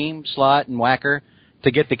current team, Slott and Wacker,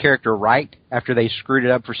 to get the character right after they screwed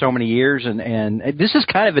it up for so many years? And this is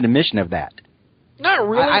kind of an admission of that. Not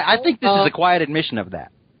really. I think this is a quiet admission of that.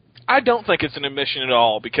 I don't think it's an admission at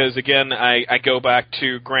all, because, again, I go back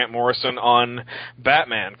to Grant Morrison on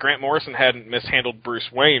Batman. Grant Morrison hadn't mishandled Bruce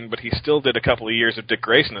Wayne, but he still did a couple of years of Dick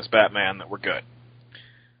Grayson as Batman that were good.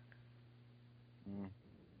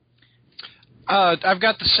 I've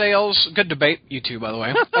got the sales. Good debate, you two, by the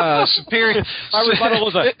way. Superior. My rebuttal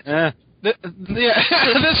was this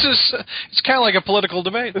is it's kind of like a political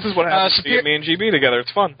debate. This is what happens to me and GB together.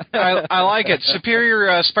 It's fun. I like it.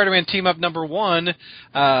 Superior Spider-Man Team Up #1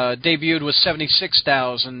 debuted with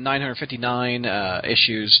 76,959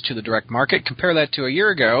 issues to the direct market. Compare that to a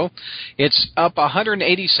year ago, it's up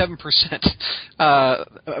 187%.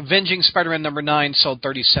 Avenging Spider-Man #9 sold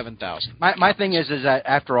 37,000. My thing is that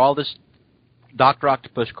after all this Dr.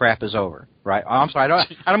 Octopus crap is over, right? I'm sorry, I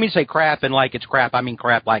don't mean to say crap and like it's crap. I mean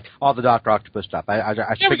crap like all the Dr. Octopus stuff. We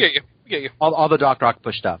get you. All the Dr.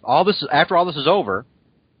 Octopus stuff. After all this is over,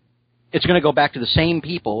 it's going to go back to the same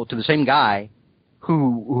people, to the same guy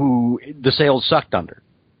who the sales sucked under.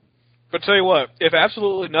 But tell you what, if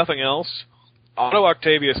absolutely nothing else, Otto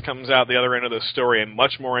Octavius comes out the other end of this story a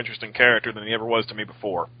much more interesting character than he ever was to me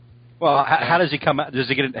before. Well, how does he come out? How does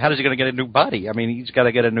he going to get a new body? I mean, he's got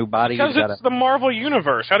to get a new body. Because it's the Marvel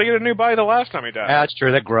Universe. How did he get a new body the last time he died? Yeah, that's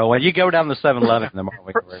true. They're growing. You go down the 7-Eleven in the Marvel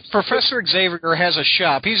Universe. Professor Xavier has a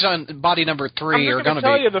shop. He's on body #3. I'm just going to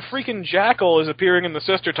tell you, the freaking Jackal is appearing in the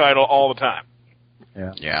sister title all the time.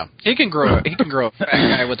 Yeah. He can grow a fat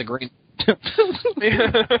guy with a green.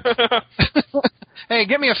 Hey,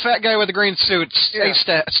 get me a fat guy with a green suit. Hey,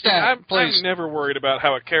 please. I'm never worried about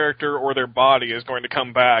how a character or their body is going to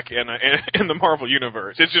come back in the Marvel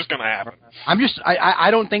Universe. It's just going to happen.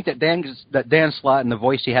 I don't think that Dan Slott and the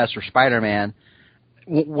voice he has for Spider-Man,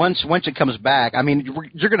 once it comes back, I mean,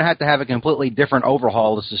 you're going to have a completely different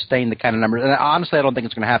overhaul to sustain the kind of numbers. And honestly, I don't think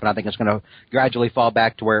it's going to happen. I think it's going to gradually fall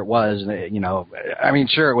back to where it was. You know, I mean,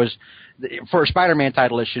 sure, it was for a Spider-Man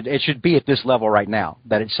title. It should be at this level right now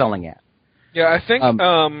that it's selling at. Yeah, I think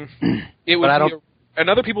it would be and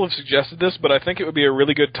other people have suggested this, but I think it would be a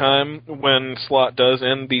really good time when Slott does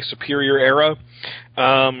end the Superior era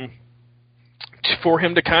for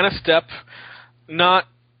him to kind of step, not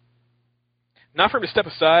for him to step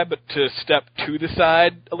aside, but to step to the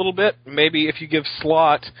side a little bit. Maybe if you give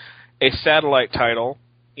Slott a satellite title,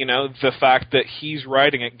 you know, the fact that he's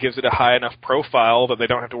writing it gives it a high enough profile that they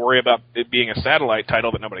don't have to worry about it being a satellite title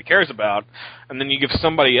that nobody cares about. And then you give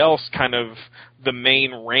somebody else kind of the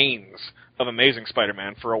main reins of Amazing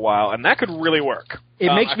Spider-Man for a while, and that could really work.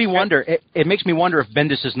 It makes me wonder. It makes me wonder if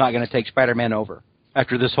Bendis is not going to take Spider-Man over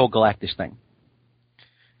after this whole Galactus thing.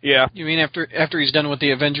 Yeah. You mean after he's done with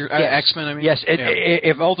the Avengers, X-Men? I mean, yes.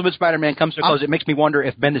 If Ultimate Spider-Man comes to a close, it makes me wonder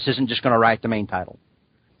if Bendis isn't just going to write the main title.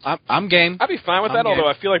 I'm game. I'd be fine with that, although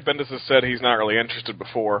I feel like Bendis has said he's not really interested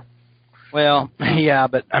before. Well, yeah,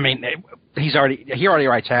 but I mean, he already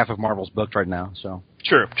writes half of Marvel's books right now, so.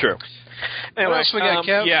 True. Anyway, what else we got,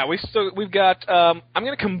 Kev? Yeah, we've got. I'm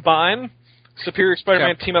going to combine Superior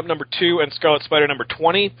Spider-Man Team Up number 2 and Scarlet Spider number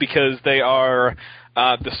 20 because they are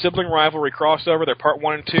the sibling rivalry crossover. They're part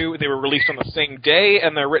 1 and 2. They were released on the same day,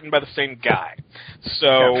 and they're written by the same guy.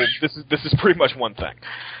 So this is pretty much one thing.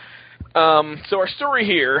 So our story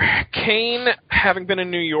here, Kane, having been in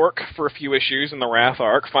New York for a few issues in the Wrath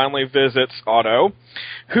arc, finally visits Otto,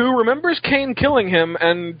 who remembers Kane killing him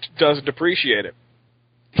and doesn't appreciate it.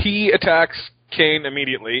 He attacks Kane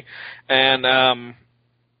immediately, and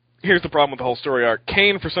here's the problem with the whole story arc.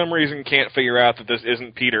 Kane, for some reason, can't figure out that this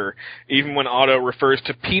isn't Peter, even when Otto refers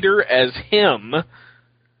to Peter as him.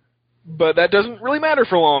 But that doesn't really matter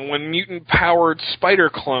for long when mutant-powered spider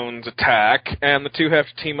clones attack, and the two have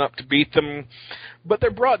to team up to beat them. But they're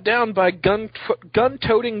brought down by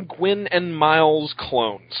gun-toting Gwen and Miles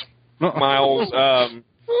clones. Miles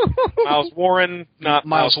Warren, not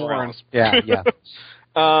Miles Warren. Yeah.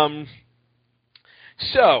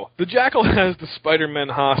 So, the Jackal has the Spider-Men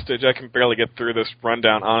hostage. I can barely get through this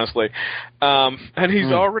rundown, honestly. And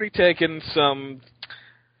he's already taken some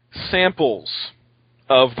samples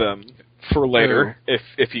of them for later,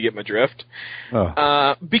 if you get my drift.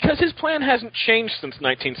 Because his plan hasn't changed since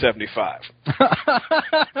 1975.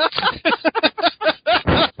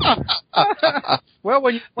 Well,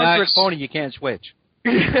 when you punch your phony, you can't switch.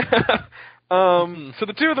 So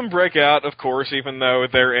the two of them break out, of course, even though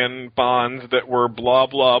they're in bonds that were blah,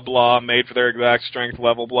 blah, blah, made for their exact strength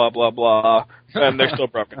level, blah, blah, blah, and they're still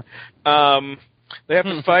broken. They have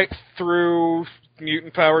to fight through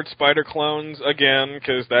mutant-powered spider clones again,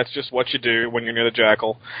 because that's just what you do when you're near the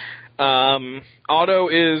Jackal. Otto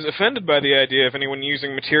is offended by the idea of anyone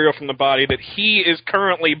using material from the body that he is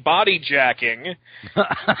currently body-jacking.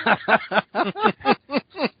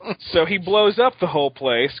 So he blows up the whole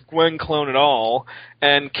place, Gwen clone and all,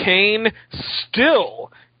 and Kane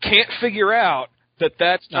still can't figure out that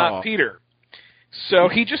that's not Peter. So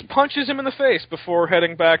he just punches him in the face before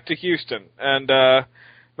heading back to Houston, and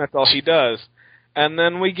that's all he does. And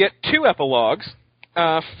then we get two epilogues.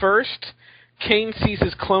 First, Kane sees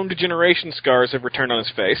his clone degeneration scars have returned on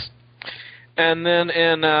his face. And then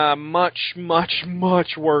in a much, much,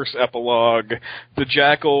 much worse epilogue, the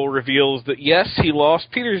Jackal reveals that, yes, he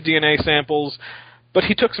lost Peter's DNA samples, but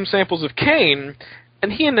he took some samples of Kane,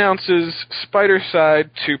 and he announces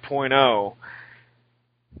Spider-Side 2.0.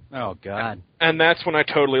 Oh, God. And that's when I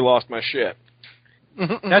totally lost my shit.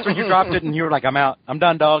 That's when you dropped it and you were like, I'm out. I'm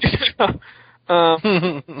done, dog.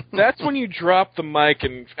 That's when you drop the mic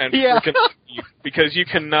and freaking because you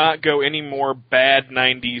cannot go any more bad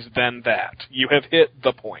 90s than that. You have hit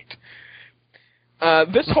the point.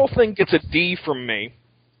 This whole thing gets a D from me,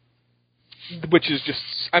 which is just,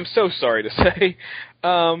 I'm so sorry to say.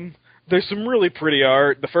 There's some really pretty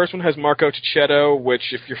art. The first one has Marco Cicchetto,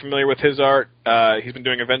 which, if you're familiar with his art, he's been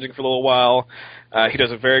doing Avenging for a little while. He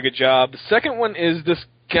does a very good job. The second one is this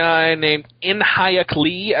guy named In-Hyuk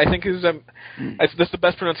Lee, I think is that's the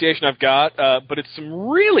best pronunciation I've got, but it's some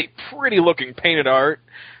really pretty looking painted art.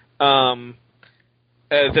 The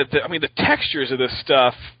textures of this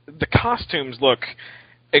stuff, the costumes look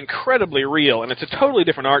incredibly real, and it's a totally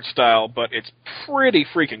different art style, but it's pretty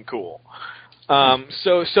freaking cool.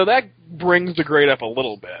 So that brings the grade up a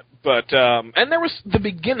little bit, but and there was the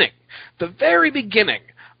very beginning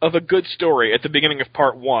of a good story at the beginning of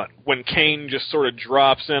part 1, when Kane just sort of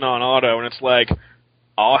drops in on Otto, and it's like,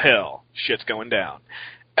 oh hell, shit's going down.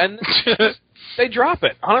 And they drop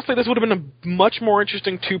it. Honestly, this would have been a much more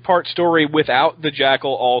interesting 2-part story without the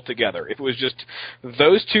Jackal altogether. If it was just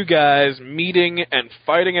those two guys meeting and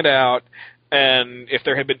fighting it out, and if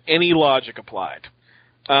there had been any logic applied.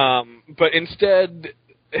 But instead,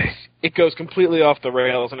 it goes completely off the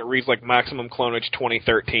rails, and it reads like Maximum Clonage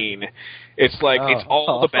 2013. It's like it's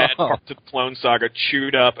all the bad parts of the Clone Saga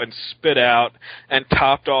chewed up and spit out and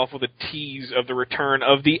topped off with a tease of the return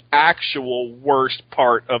of the actual worst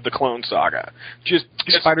part of the Clone Saga. Just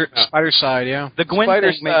Spider Side, yeah. The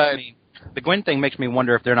Gwen thing makes me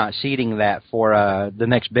wonder if they're not seeding that for the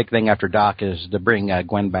next big thing after Doc is to bring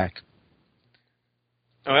Gwen back.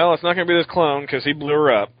 Well, it's not going to be this clone because he blew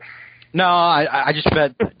her up. No, I just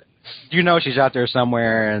bet. You know she's out there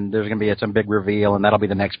somewhere, and there's going to be some big reveal, and that'll be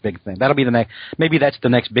the next big thing. That'll be the next. Maybe that's the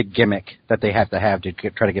next big gimmick that they have to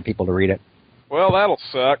try to get people to read it. Well, that'll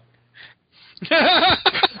suck.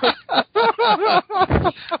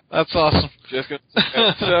 That's awesome. Just gonna say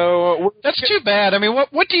that. So that's too bad. I mean,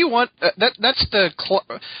 what do you want? That's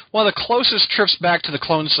one of the closest trips back to the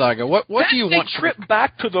Clone Saga. What do you want? A trip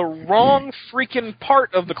back to the wrong freaking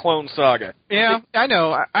part of the Clone Saga. Yeah, I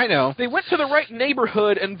know. They went to the right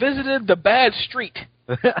neighborhood and visited the bad street.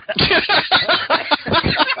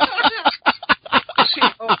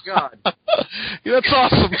 Oh God, that's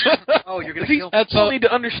awesome. Oh, you're gonna kill. People need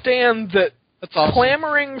to understand that. That's awesome.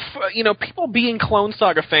 Clamoring, people being Clone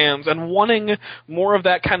Saga fans and wanting more of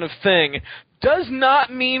that kind of thing does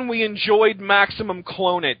not mean we enjoyed maximum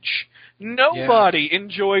clonage. Nobody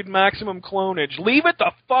enjoyed maximum clonage. Leave it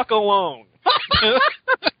the fuck alone.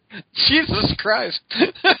 Jesus Christ.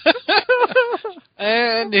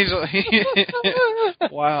 And he's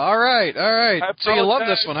wow. All right. So you love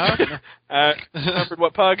this one, huh? I remembered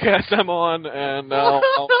what podcast I'm on, and I'll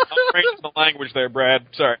bring the language there, Brad.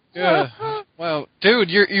 Sorry. Yeah. Well, dude,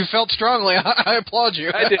 you felt strongly. I applaud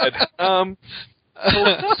you. I did.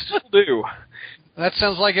 Still do. That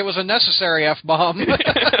sounds like it was a necessary F-bomb.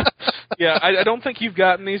 Yeah, I don't think you've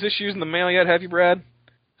gotten these issues in the mail yet, have you, Brad?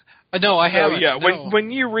 No, I haven't. Yeah, no.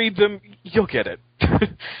 When you read them, you'll get it. Okay.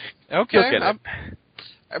 You'll get it.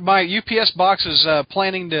 My UPS box is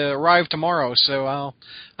planning to arrive tomorrow, so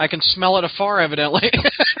I can smell it afar, evidently.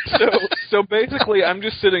 So basically, I'm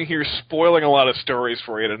just sitting here spoiling a lot of stories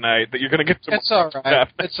for you tonight that you're going to get to. It's all right.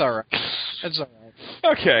 It's all right.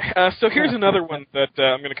 Okay, so here's another one that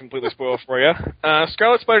I'm going to completely spoil for you.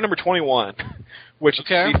 Scarlet Spider number 21, which is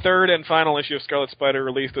the third and final issue of Scarlet Spider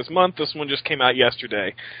released this month. This one just came out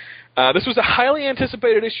yesterday. This was a highly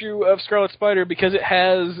anticipated issue of Scarlet Spider because it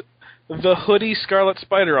has the hoodie Scarlet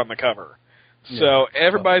Spider on the cover. So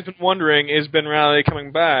everybody's been wondering, is Ben Reilly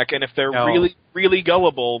coming back? And if they're really, really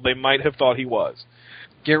gullible, they might have thought he was.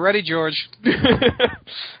 Get ready, George.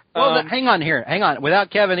 Well, hang on.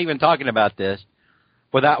 Without Kevin even talking about this,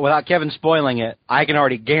 without Kevin spoiling it, I can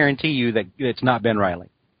already guarantee you that it's not Ben Reilly.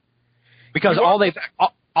 Because all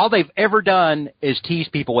they've ever done is tease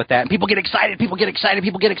people with that, and people get excited.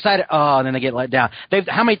 Oh, and then they get let down.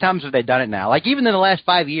 How many times have they done it now? Like even in the last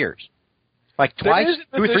 5 years, like twice,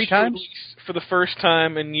 2 or 3 times. For the first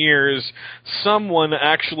time in years, someone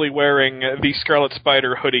actually wearing the Scarlet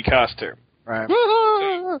Spider hoodie costume. Right.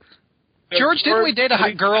 George, didn't we date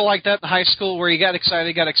a girl like that in high school where you got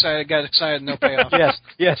excited, no payoff?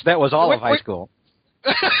 Yes, that was all of high school.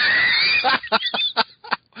 I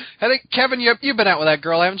think, Kevin, you've been out with that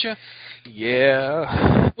girl, haven't you?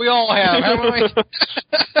 Yeah. We all have, haven't we?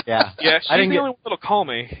 Yeah. Yeah, she's the only one that'll call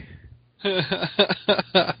me.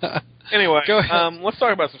 Anyway, let's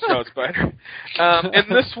talk about some Scarlet Spider. In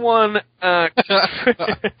this one,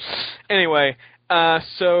 anyway,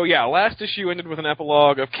 last issue ended with an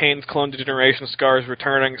epilogue of Kane's clone degeneration scars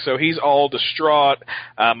returning, so he's all distraught.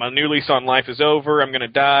 My new lease on life is over, I'm going to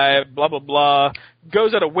die, blah, blah, blah.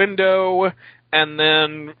 Goes out a window and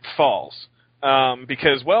then falls.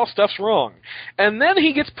 Because, stuff's wrong. And then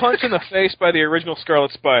he gets punched in the face by the original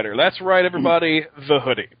Scarlet Spider. That's right, everybody, the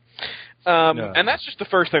hoodie. And that's just the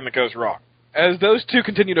first thing that goes wrong. As those two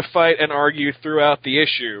continue to fight and argue throughout the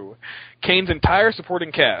issue, Kane's entire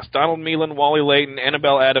supporting cast, Donald Meelan, Wally Layton,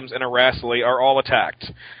 Annabelle Adams, and Araceli, are all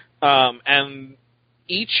attacked. And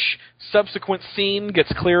each subsequent scene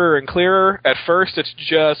gets clearer and clearer. At first, it's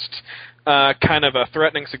just kind of a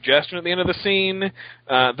threatening suggestion at the end of the scene,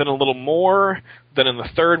 then a little more. Then in the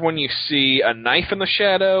third one, you see a knife in the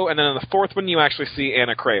shadow, and then in the fourth one, you actually see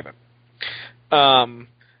Anna Craven.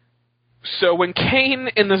 So when Kane,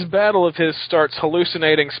 in this battle of his, starts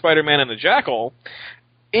hallucinating Spider-Man and the Jackal,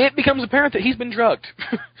 it becomes apparent that he's been drugged.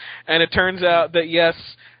 And it turns out that, yes,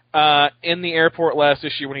 in the airport last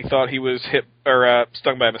issue when he thought he was hit or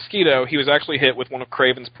stung by a mosquito, he was actually hit with one of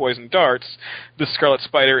Craven's poison darts. The Scarlet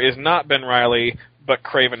Spider is not Ben Reilly, but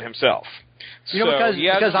Craven himself.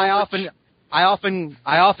 Because I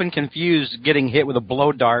often confuse getting hit with a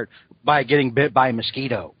blow dart by getting bit by a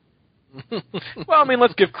mosquito. Well, I mean,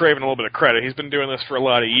 let's give Craven a little bit of credit. He's been doing this for a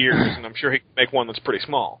lot of years, and I'm sure he can make one that's pretty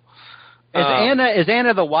small. Is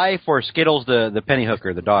Anna the wife or Skittles the penny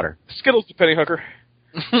hooker, the daughter? Skittles the penny hooker.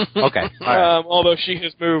 Okay. All right. Although she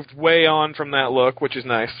has moved way on from that look, which is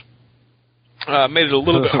nice. Made it a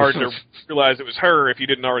little bit hard to realize it was her if you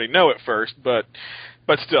didn't already know it first, but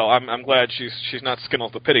still, I'm glad she's not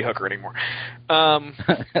Skittles the penny hooker anymore.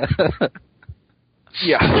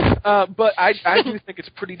 Yeah, but I do think it's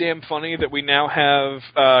pretty damn funny that we now have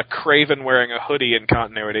Craven wearing a hoodie in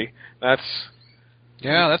continuity. That's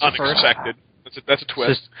unexpected. That's a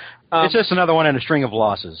twist. It's just another one in a string of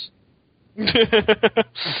losses.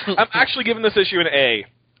 I'm actually giving this issue an A.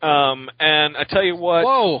 And I tell you what...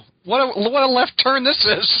 Whoa! What a left turn this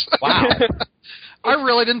is. Wow. I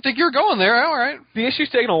really didn't think you were going there. All right. The issue's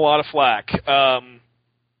taking a lot of flack.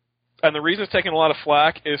 And the reason it's taking a lot of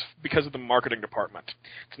flack is because of the marketing department.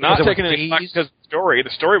 It's not taking any flack because of the story. The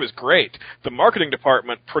story was great. The marketing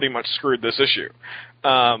department pretty much screwed this issue.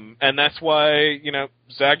 And that's why,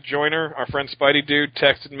 Zach Joyner, our friend Spidey Dude,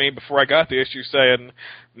 texted me before I got the issue saying,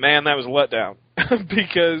 man, that was a letdown.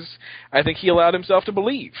 Because I think he allowed himself to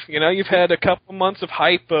believe. You've had a couple months of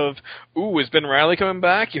hype of, ooh, is Ben Reilly coming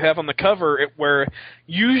back? You have on the cover where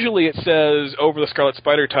usually it says over the Scarlet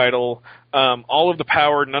Spider title, all of the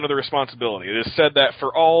power, none of the responsibility. It has said that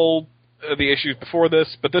for all the issues before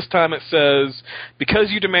this, but this time it says, because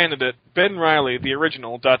you demanded it, Ben Reilly, the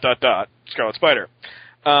original, ... Scarlet Spider.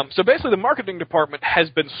 So basically the marketing department has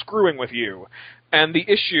been screwing with you, and the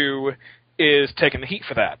issue is taking the heat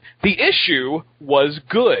for that. The issue was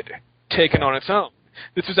good, taken on its own.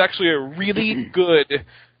 This was actually a really good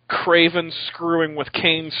Kraven screwing with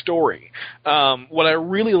Kane story. What I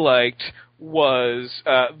really liked was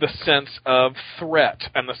the sense of threat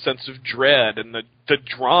and the sense of dread and the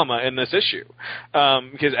drama in this issue.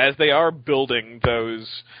 Because as they are building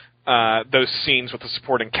those scenes with the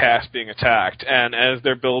supporting cast being attacked, and as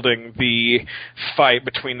they're building the fight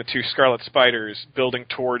between the two Scarlet Spiders, building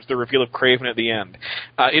towards the reveal of Kraven at the end,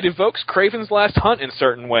 it evokes Kraven's last hunt in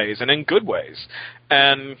certain ways, and in good ways.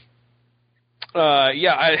 And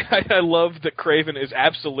I love that Kraven is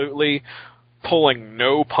absolutely pulling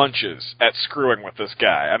no punches at screwing with this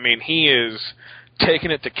guy. I mean, he is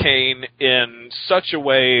taking it to Kane in such a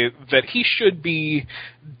way that he should be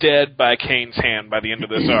dead by Kane's hand by the end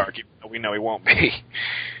of this arc, even though we know he won't be.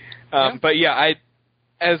 But yeah,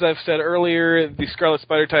 as I've said earlier, the Scarlet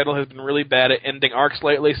Spider title has been really bad at ending arcs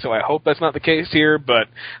lately, so I hope that's not the case here, but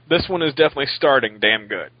this one is definitely starting damn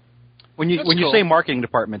good. When you say marketing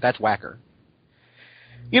department, that's whacker.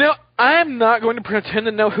 I'm not going to pretend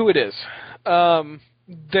to know who it is.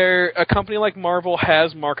 A company like Marvel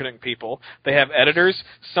has marketing people. They have editors.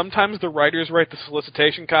 Sometimes the writers write the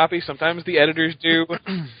solicitation copy. Sometimes the editors do.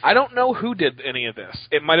 I don't know who did any of this.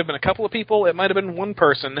 It might have been a couple of people. It might have been one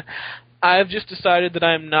person. I've just decided that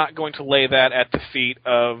I'm not going to lay that at the feet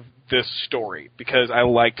of this story because I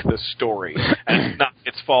liked this story. And it's not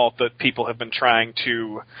its fault that people have been trying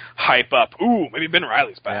to hype up, ooh, maybe Ben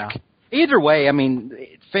Reilly's back. Yeah. Either way, I mean,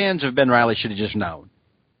 fans of Ben Reilly should have just known.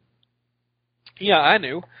 Yeah, I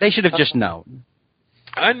knew. They should have just known.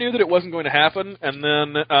 I knew that it wasn't going to happen, and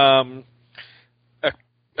then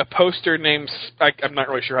a poster named, I'm not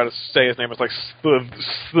really sure how to say his name, it's like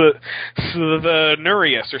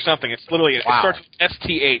Nurius or something. It's literally, It starts with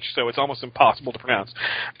STH, so it's almost impossible to pronounce.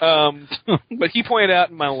 But he pointed out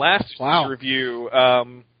in my last review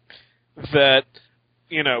that,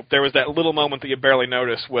 there was that little moment that you barely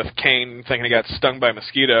noticed with Kane thinking he got stung by a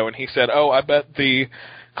mosquito, and he said, I bet the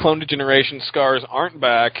Clone Degeneration scars aren't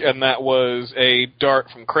back, and that was a dart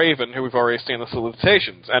from Kraven, who we've already seen the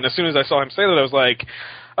solicitations. And as soon as I saw him say that, I was like,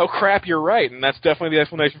 oh crap, you're right, and that's definitely the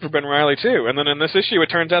explanation for Ben Reilly too. And then in this issue, it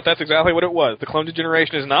turns out that's exactly what it was. The Clone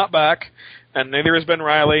Degeneration is not back, and neither is Ben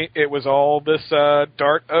Reilly. It was all this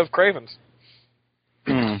dart of Kraven's.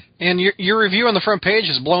 And your review on the front page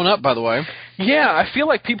is blown up, by the way. Yeah, I feel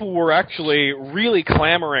like people were actually really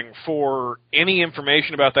clamoring for any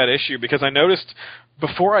information about that issue, because I noticed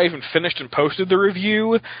before I even finished and posted the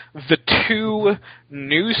review, the two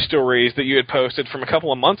news stories that you had posted from a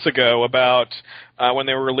couple of months ago about when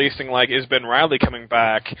they were releasing, like, is Ben Reilly coming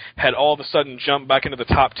back, had all of a sudden jumped back into the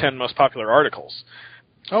top 10 most popular articles.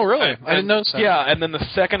 Oh, really? I didn't notice that. Yeah, and then the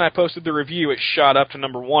second I posted the review, it shot up to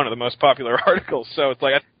number 1 of the most popular articles. So it's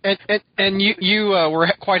like, and you were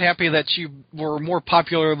quite happy that you were more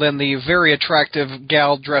popular than the very attractive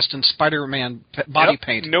gal dressed in Spider-Man body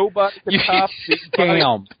paint. Nobody could top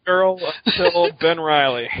the girl until Ben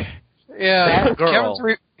Reilly. Yeah, that girl.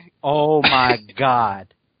 Oh my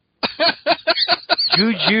God.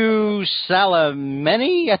 Juju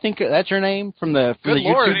Salameni, I think that's her name from the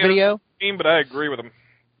YouTube video. But I agree with him.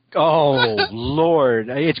 Oh, Lord.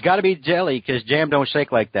 It's got to be jelly, because jam don't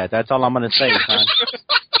shake like that. That's all I'm going to say, son.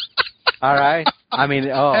 All right? I mean,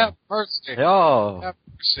 Have mercy. Oh. Have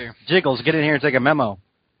mercy. Jiggles, get in here and take a memo.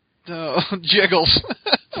 Jiggles.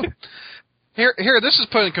 Here, this is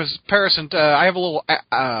put in comparison to, I have a little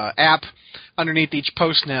app underneath each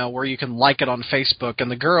post now where you can like it on Facebook,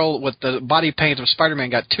 and the girl with the body paint of Spider-Man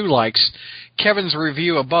got 2 likes. Kevin's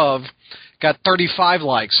review above got 35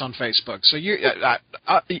 likes on Facebook. So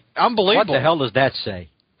unbelievable. What the hell does that say?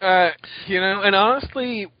 And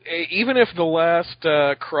honestly, even if the last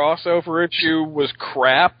crossover issue was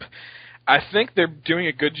crap, I think they're doing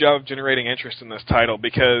a good job of generating interest in this title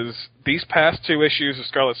because these past 2 issues of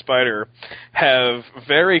Scarlet Spider have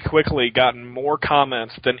very quickly gotten more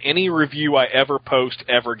comments than any review I ever post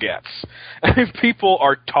ever gets. People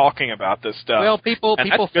are talking about this stuff. Well, people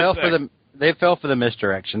fell for the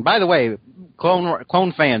misdirection. By the way,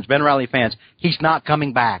 Clone fans, Ben Reilly fans, he's not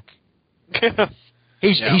coming back.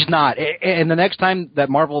 He's not. And the next time that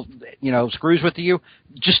Marvel, screws with you,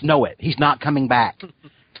 just know it. He's not coming back.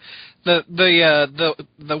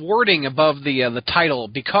 The wording above the title,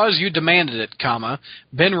 because you demanded it,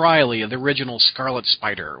 Ben Reilly, the original Scarlet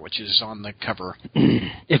Spider, which is on the cover.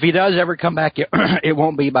 If he does ever come back, it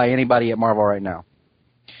won't be by anybody at Marvel right now.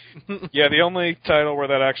 Yeah, the only title where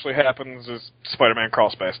that actually happens is Spider-Man Crawl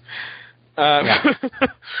Space.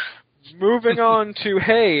 Moving on to,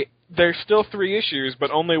 hey, there's still 3 issues,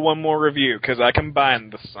 but only 1 more review, because I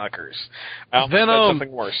combined the suckers. Venom!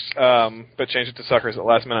 Something worse, but changed it to suckers at the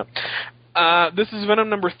last minute. This is Venom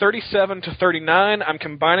number 37 to 39. I'm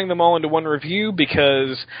combining them all into 1 review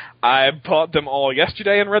because I bought them all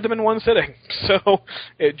yesterday and read them in 1 sitting, so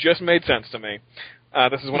it just made sense to me.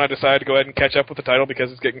 This is when I decided to go ahead and catch up with the title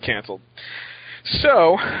because it's getting canceled.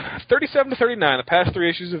 So, 37 to 39, the past 3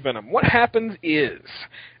 issues of Venom. What happens is,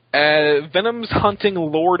 Venom's hunting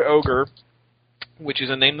Lord Ogre, which is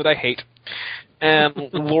a name that I hate, and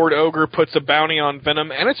Lord Ogre puts a bounty on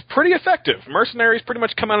Venom, and it's pretty effective. Mercenaries pretty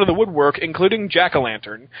much come out of the woodwork, including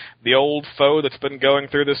Jack-O-Lantern, the old foe that's been going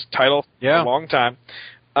through this title for a long time.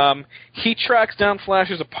 He tracks down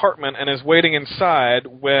Flash's apartment and is waiting inside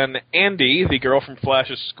when Andy, the girl from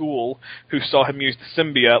Flash's school, who saw him use the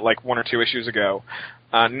symbiote like 1 or 2 issues ago,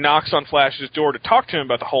 knocks on Flash's door to talk to him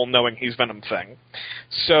about the whole knowing he's Venom thing.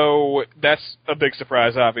 So that's a big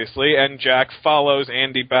surprise, obviously, and Jack follows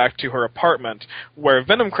Andy back to her apartment, where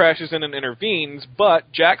Venom crashes in and intervenes,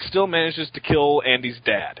 but Jack still manages to kill Andy's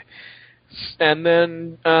dad. And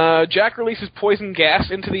then Jack releases poison gas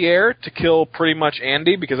into the air to kill pretty much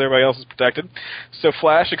Andy because everybody else is protected. So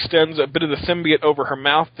Flash extends a bit of the symbiote over her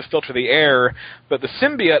mouth to filter the air, but the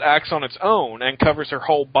symbiote acts on its own and covers her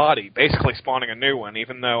whole body, basically spawning a new one,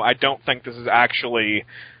 even though I don't think this is actually...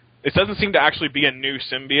 It doesn't seem to actually be a new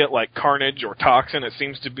symbiote like Carnage or Toxin. It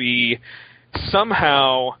seems to be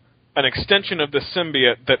somehow an extension of the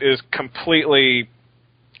symbiote that is completely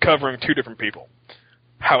covering 2 different people.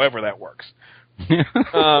 However that works. Then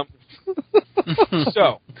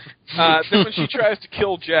when she tries to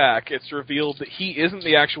kill Jack, it's revealed that he isn't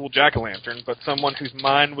the actual Jack-O-Lantern, but someone whose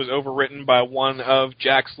mind was overwritten by one of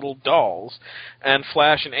Jack's little dolls. And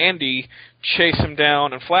Flash and Andy chase him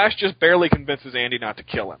down, and Flash just barely convinces Andy not to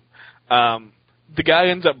kill him. The guy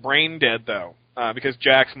ends up brain dead, though, because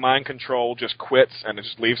Jack's mind control just quits, and it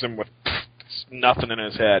just leaves him with nothing in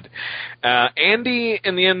his head. Andy,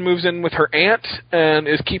 in the end, moves in with her aunt and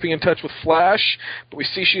is keeping in touch with Flash, but we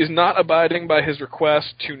see she is not abiding by his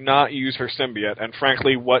request to not use her symbiote, and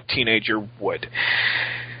frankly, what teenager would?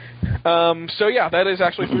 That is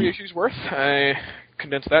actually 3 issues worth. I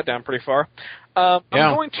condensed that down pretty far. I'm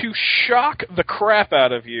going to shock the crap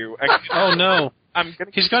out of you. Oh, no.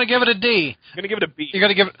 He's going to give it a D. I'm going to give it a B. You're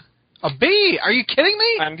going to give it a B? Are you kidding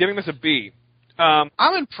me? I'm giving this a B.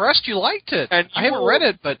 I'm impressed you liked it. I haven't read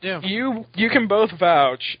it, but yeah. You can both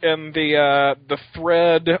vouch in the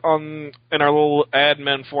thread in our little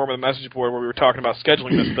admin forum of the message board where we were talking about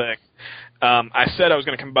scheduling this thing. I said I was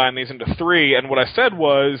going to combine these into 3, and what I said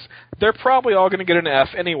was they're probably all going to get an F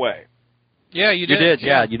anyway. Yeah, you did.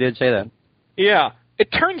 Yeah, you did say that. Yeah,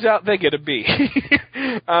 it turns out they get a B.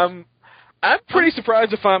 I'm pretty surprised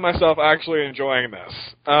to find myself actually enjoying this.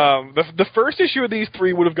 The first issue of these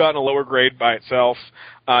 3 would have gotten a lower grade by itself.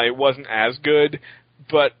 It wasn't as good.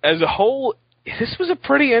 But as a whole, this was a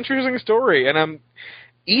pretty interesting story. And I'm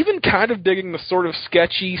even kind of digging the sort of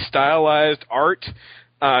sketchy, stylized art.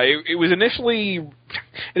 It initially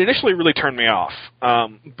really turned me off.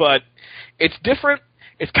 But it's different.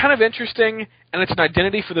 It's kind of interesting. And it's an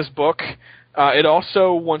identity for this book. It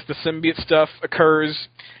also, once the symbiote stuff occurs...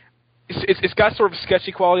 It's got sort of a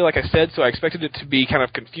sketchy quality, like I said, so I expected it to be kind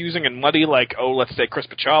of confusing and muddy, like, let's say Chris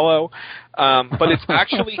Pachalo. But it's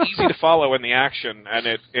actually easy to follow in the action, and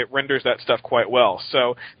it renders that stuff quite well.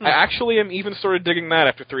 So I actually am even sort of digging that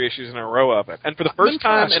after 3 issues in a row of it. And for the first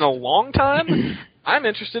time in a long time, I'm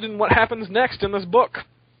interested in what happens next in this book.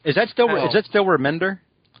 Is that still Remender?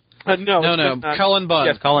 No. Cullen Bunn.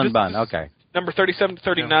 Yes, Cullen Bunn, okay. Number 37 to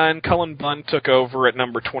 39, Cullen Bunn took over at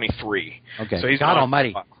number 23. Okay, so he's God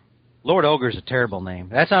almighty. Lord Ogre's a terrible name.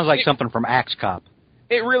 That sounds like something from Axe Cop.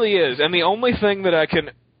 It really is, and the only thing that I can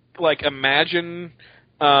imagine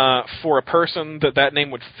for a person that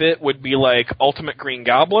name would fit would be like Ultimate Green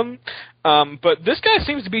Goblin. But this guy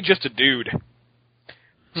seems to be just a dude.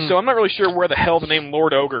 So I'm not really sure where the hell the name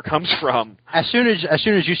Lord Ogre comes from. As soon as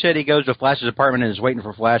you said he goes to Flash's apartment and is waiting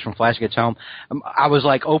for Flash when Flash gets home, I was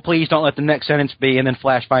like, oh, please don't let the next sentence be, and then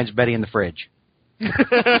Flash finds Betty in the fridge.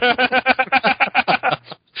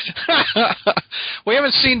 We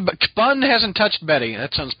haven't seen Bun hasn't touched Betty.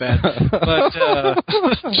 That sounds bad. But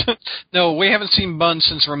no, we haven't seen Bun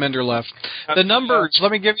since Remender left. The numbers.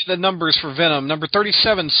 Let me give you the numbers for Venom. Number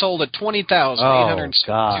 37 sold at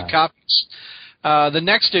 20,862 copies. The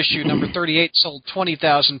next issue, number 38, sold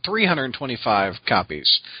 20,325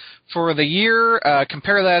 copies. For the year,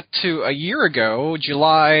 compare that to a year ago,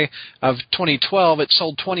 July of 2012, it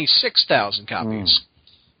sold 26,000 copies.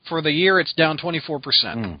 For the year, it's down 24%.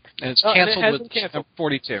 And it's canceled with number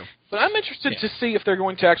 42. But I'm interested to see if they're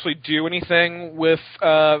going to actually do anything with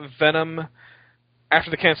Venom after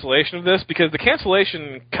the cancellation of this, because the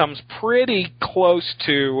cancellation comes pretty close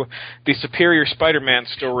to the Superior Spider-Man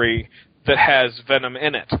story that has Venom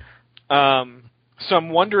in it. So I'm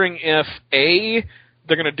wondering if, A,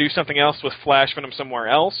 they're going to do something else with Flash Venom somewhere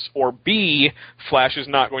else, or B, Flash is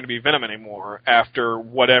not going to be Venom anymore after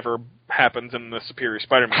whatever happens in the Superior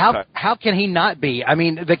Spider-Man title. How can he not be? I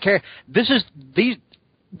mean,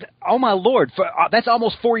 oh my Lord, that's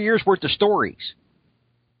almost 4 years worth of stories.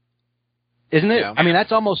 Isn't it? Yeah. I mean,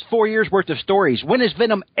 that's almost 4 years worth of stories. When has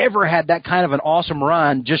Venom ever had that kind of an awesome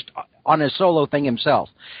run just on his solo thing himself?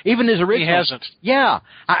 Even his original. He hasn't. Yeah.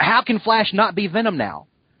 How can Flash not be Venom now?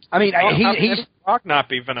 I mean, he's not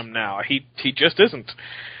be Venom now. He just isn't.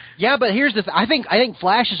 Yeah, but here's the I think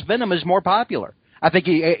Flash's Venom is more popular. I think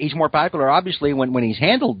he's more popular, obviously, when he's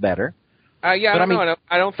handled better. I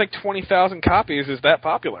don't think 20,000 copies is that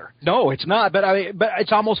popular. No, it's not. But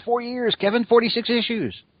it's almost 4 years, Kevin. 46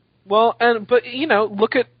 issues. Well, but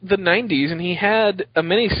look at the 90s, and he had a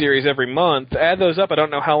miniseries every month. Add those up, I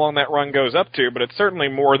don't know how long that run goes up to, but it's certainly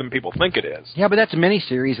more than people think it is. Yeah, but that's a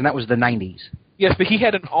miniseries, and that was the 90s. Yes, but he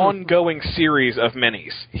had an ongoing series of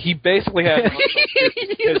minis. He basically had an ongoing series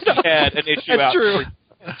because he had an issue that's out. True.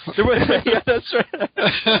 Yeah, that's right.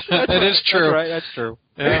 It is true. That's right. That's true.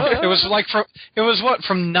 Yeah. It was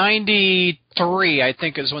from 93, I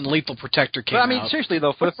think, is when Lethal Protector came out. I mean, seriously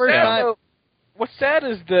though, for the first time. What's sad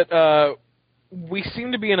is that we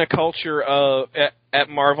seem to be in a culture at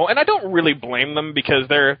Marvel, and I don't really blame them because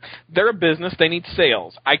they're a business; they need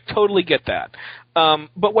sales. I totally get that.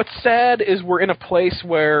 But what's sad is we're in a place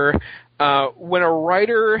where when a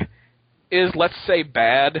writer is, let's say,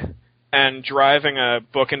 bad and driving a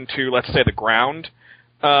book into, let's say, the ground,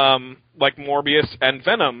 like Morbius and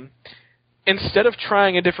Venom, instead of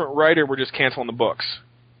trying a different writer, we're just canceling the books.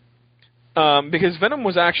 Because Venom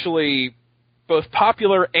was actually both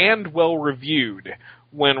popular and well-reviewed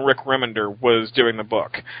when Rick Remender was doing the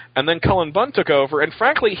book. And then Cullen Bunn took over, and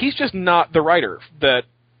frankly, he's just not the writer that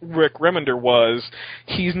Rick Remender was.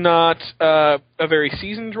 He's not a very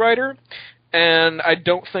seasoned writer, and I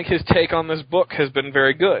don't think his take on this book has been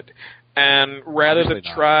very good. And rather than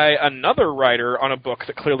try another writer on a book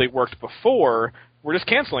that clearly worked before, we're just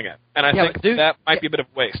canceling it. And I think that might be a bit of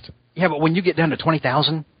a waste. Yeah, but when you get down to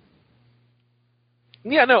 20,000...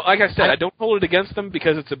 Yeah, no, like I said, I don't hold it against them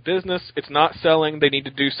because it's a business. It's not selling. They need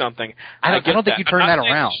to do something. I don't think you turn that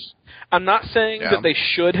around. I'm not saying that they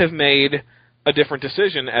should have made a different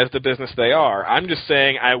decision as the business they are. I'm just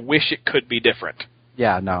saying I wish it could be different.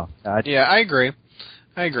 Yeah, no. Yeah, I agree.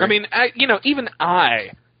 I mean, even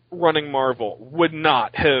I, running Marvel, would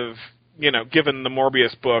not have, given the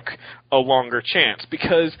Morbius book a longer chance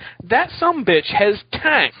because that sumbitch has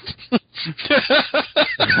tanked.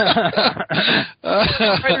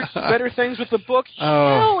 Writers do better things with the book?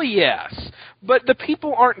 Hell yes. But the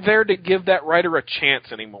people aren't there to give that writer a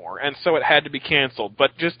chance anymore, and so it had to be canceled.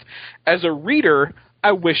 But just as a reader,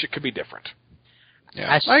 I wish it could be different.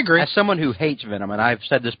 Yeah, I agree. As someone who hates Venom, and I've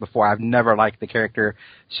said this before, I've never liked the character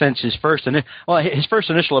since his first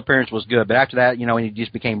initial appearance was good, but after that, when he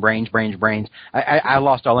just became brains, I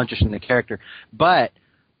lost all interest in the character. But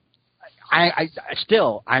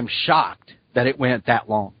I'm shocked that it went that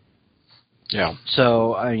long. Yeah.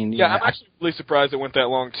 So, I mean... Yeah, I'm actually really surprised it went that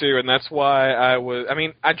long, too, and that's why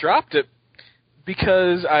I dropped it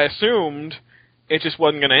because I assumed it just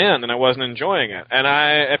wasn't going to end, and I wasn't enjoying it.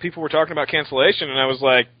 And people were talking about cancellation, and I was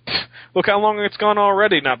like, look how long it's gone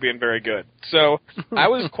already not being very good. So I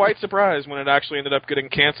was quite surprised when it actually ended up getting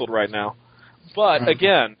canceled right now. But,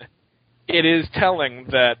 again, it is telling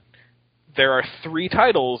that there are 3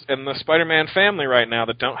 titles in the Spider-Man family right now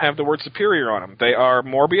that don't have the word superior on them. They are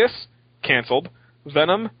Morbius, canceled.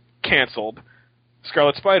 Venom, canceled.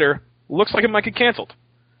 Scarlet Spider, looks like it might get canceled.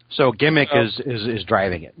 So gimmick is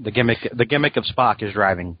driving it. The gimmick of Spock is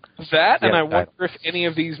driving that, and I wonder if any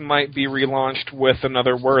of these might be relaunched with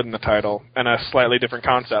another word in the title and a slightly different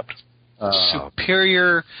concept.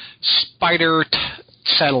 Superior Spider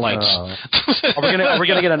Satellites. Are we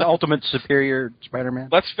gonna get an ultimate superior Spider-Man?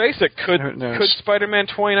 Let's face it. Could Spider-Man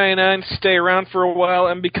 2099 stay around for a while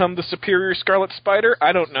and become the superior Scarlet Spider?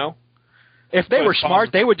 I don't know. If they were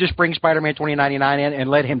smart, they would just bring Spider-Man 2099 in and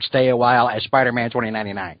let him stay a while as Spider-Man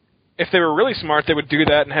 2099. If they were really smart, they would do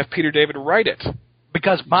that and have Peter David write it.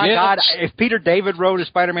 Because, my God, if Peter David wrote a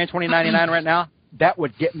Spider-Man 2099 right now, that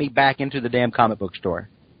would get me back into the damn comic book store.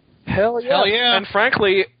 Hell yeah. And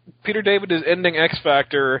frankly, Peter David is ending X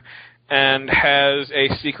Factor and has a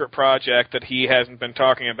secret project that he hasn't been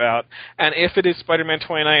talking about. And if it is Spider-Man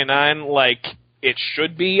 2099 like it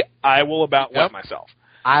should be, I will about wet myself.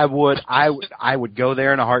 I would go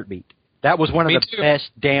there in a heartbeat. That was one of the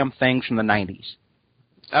best damn things from the 90s.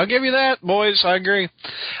 I'll give you that, boys. I agree.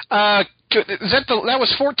 That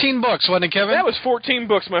was 14 books, wasn't it, Kevin? That was 14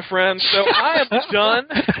 books, my friend. So I am done.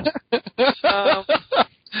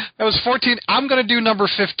 That was 14. I'm going to do number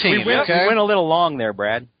 15. We went a little long there,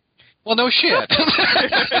 Brad. Well, no shit.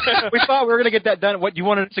 We thought we were going to get that done. What, you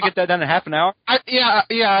wanted us to get that done in half an hour? Yeah.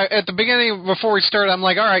 At the beginning, before we started, I'm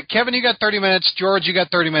like, all right, Kevin, you got 30 minutes. George, you got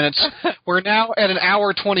 30 minutes. We're now at an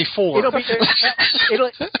hour 24. It'll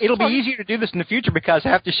be easier to do this in the future because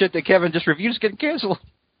half the shit that Kevin just reviewed is getting canceled.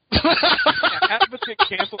 Half of it get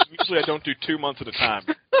canceled. Usually I don't do 2 months at a time.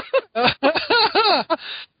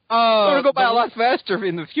 It'll go by a lot faster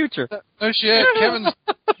in the future. Oh, shit. Kevin's...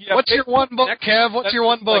 What's your one book, Kev? What's your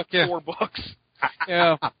one book? Like 4 books.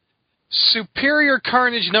 Yeah. Superior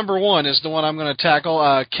Carnage #1 is the one I'm going to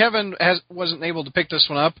tackle. Kevin wasn't able to pick this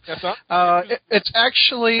one up. Yes, sir. It's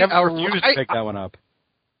actually... Kevin refused to pick that one up.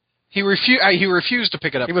 He refused to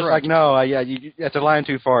pick it up. He was like, no, that's a line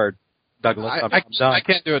too far, Douglas. I'm done. I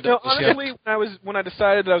can't do it. No, honestly, when I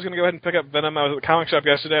decided that I was going to go ahead and pick up Venom, I was at the comic shop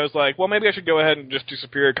yesterday. I was like, well, maybe I should go ahead and just do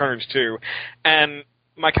Superior Carnage 2. And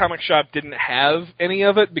my comic shop didn't have any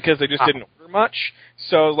of it because they just didn't order much.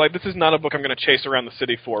 So, like, this is not a book I'm going to chase around the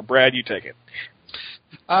city for. Brad, you take it.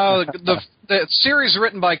 The series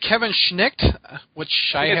written by Kevin Schnicht,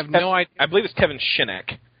 which I have no idea. I believe it's Kevin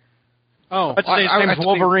Shinnick. Oh, what's his name?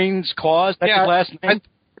 Wolverine's Claws. That's his last name.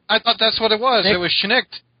 I thought that's what it was. It was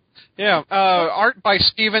Schnicht. Yeah. Art by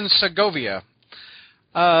Steven Segovia.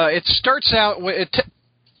 It starts out. It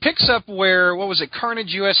picks up where, what was it? Carnage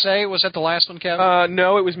USA. Was that the last one, Kevin?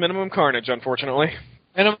 No, it was Minimum Carnage, unfortunately.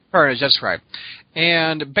 Minimum Carnage. That's right.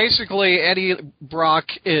 And basically, Eddie Brock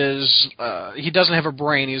is he doesn't have a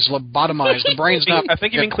brain. He's lobotomized. The brain's not. I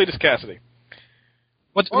think you mean Cletus Cassidy.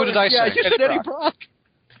 Who did I say? Yeah, you said Eddie Brock.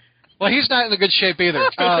 Well, he's not in a good shape either.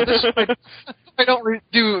 I don't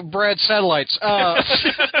do Brad Satellites.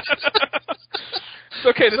 It's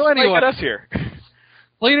okay. So anyway, get us here.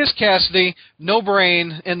 Cletus Cassidy, no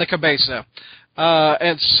brain in the cabeza.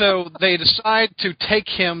 And so they decide to take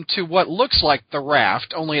him to what looks like the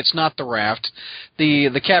Raft, only it's not the Raft.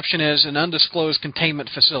 The caption is an undisclosed containment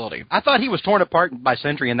facility. I thought he was torn apart by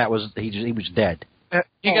Sentry, and he was dead.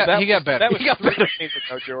 He got better. He got better.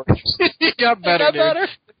 George. He got better, dude.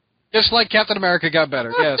 Just like Captain America got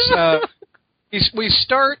better. Yes.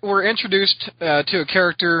 We're introduced to a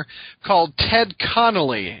character called Ted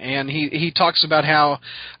Connolly, and he talks about how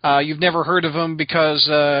you've never heard of him because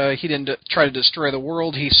he didn't try to destroy the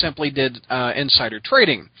world. He simply did insider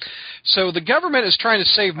trading. So the government is trying to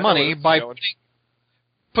save money by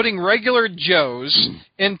putting regular Joes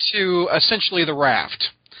into essentially the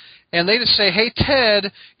Raft. And they just say, hey,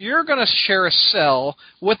 Ted, you're going to share a cell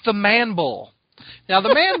with the Man Bull. Now,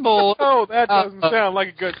 the Man Bull... Oh, that doesn't sound like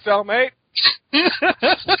a good cellmate.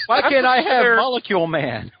 Why can't I have Molecule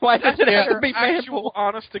Man? Why does it have to be Man Bull?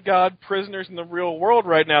 Honest-to-God prisoners in the real world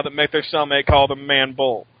right now that make their cellmate call them Man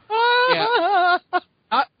Bull. Yeah.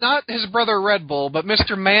 Not his brother Red Bull, but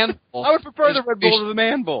Mr. Man Bull. I would prefer the Red Bull to the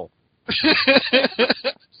Man Bull.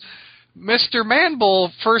 Mr. Man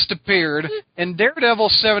Bull first appeared in Daredevil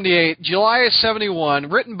 78, July 71,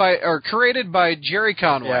 created by Jerry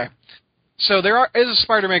Conway. Yeah. So there is a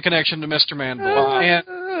Spider-Man connection to Mr. Man Bull. And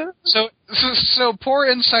so poor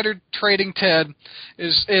insider trading Ted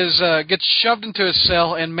gets shoved into a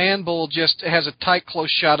cell, and Man Bull just has a tight, close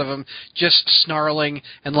shot of him just snarling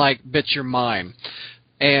and like, "Bitch, you're mine."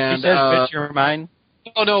 And he says, "Bitch, you're mine."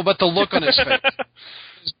 No, but the look on his face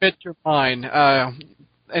is, "Bitch, you're mine."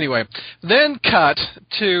 Anyway, then cut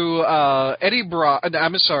to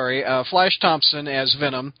Flash Thompson as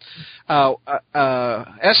Venom,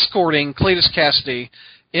 escorting Cletus Cassidy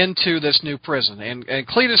into this new prison. And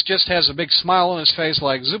Cletus just has a big smile on his face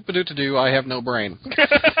like, zoop-a-doo-to-doo, I have no brain.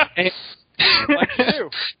 Like you do.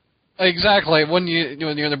 Exactly, when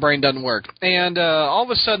the brain doesn't work. And all of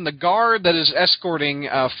a sudden, the guard that is escorting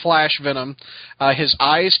Flash Venom, his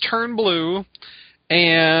eyes turn blue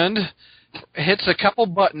and hits a couple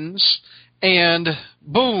buttons, and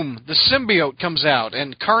boom, the symbiote comes out,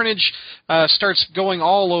 and Carnage starts going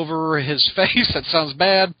all over his face, that sounds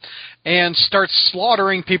bad, and starts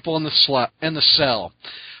slaughtering people in the cell.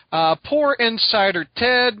 Poor Insider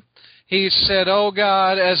Ted, he said, oh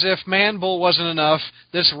God, as if Man-Bull wasn't enough,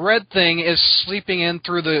 this red thing is sleeping in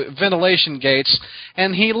through the ventilation gates,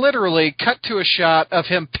 and he literally cut to a shot of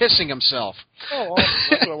him pissing himself. Oh, awesome.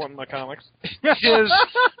 That's what I want in my comics.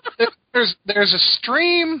 There's a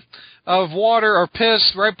stream of water or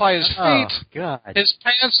piss right by his feet. Oh, God. His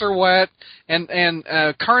pants are wet, and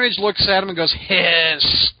Carnage looks at him and goes,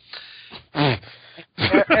 hiss.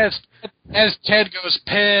 as Ted goes,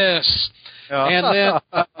 piss. Oh. And then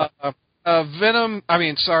Venom,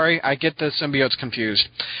 I get the symbiotes confused.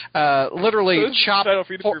 Literally chopped. Title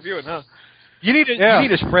for you to review it, huh? You need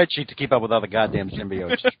a spreadsheet to keep up with all the goddamn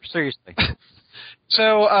symbiotes. Seriously.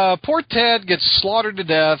 So poor Ted gets slaughtered to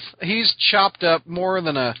death. He's chopped up more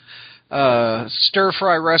than a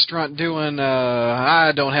stir-fry restaurant doing,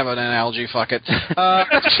 I don't have an analogy, fuck it.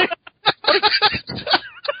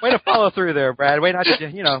 Way to follow through there, Brad. Way not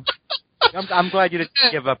to, I'm glad you didn't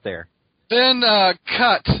give up there. Then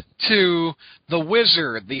cut to the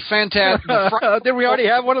Wizard, the fantastic... Did we already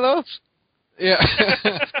have one of those? Yeah.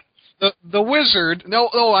 the Wizard... No,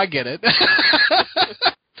 I get it.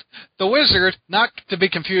 The Wizard, not to be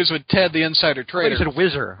confused with Ted the Insider Trader. You said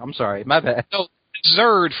Wizard. I'm sorry, my bad. No,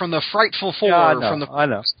 Zerd from the Frightful Four. Yeah, I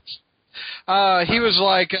know. He was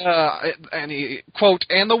like, and he, quote,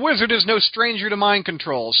 and the Wizard is no stranger to mind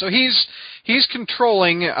control. So he's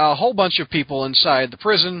controlling a whole bunch of people inside the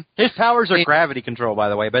prison. His powers are gravity control, by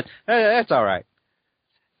the way, but that's all right.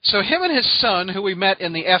 So him and his son, who we met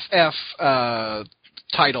in the FF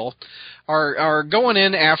title, are going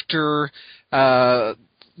in after the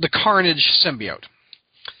Carnage symbiote.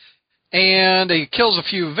 And he kills a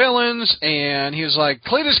few villains, and he was like,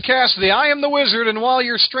 Cletus Cassidy, I am the Wizard, and while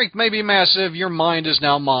your strength may be massive, your mind is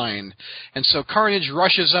now mine. And so Carnage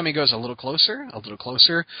rushes him. He goes, a little closer, a little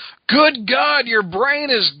closer. Good God, your brain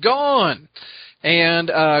is gone.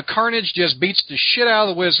 And Carnage just beats the shit out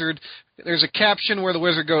of the Wizard. There's a caption where the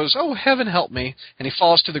Wizard goes, oh, heaven help me, and he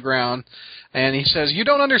falls to the ground. And he says, you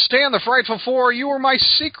don't understand the Frightful Four. You were my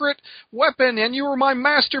secret weapon, and you were my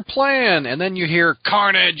master plan. And then you hear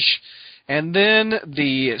Carnage. And then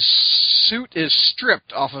the suit is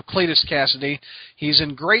stripped off of Cletus Cassidy. He's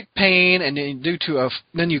in great pain, and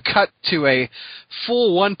then you cut to a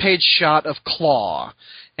full one-page shot of Claw.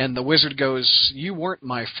 And the Wizard goes, you weren't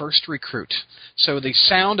my first recruit. So the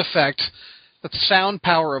sound effect, the sound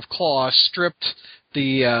power of Claw stripped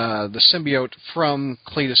the symbiote from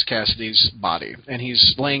Cletus Cassidy's body, and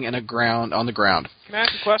he's laying on the ground. Can I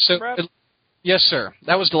ask a question, Brad? Yes, sir.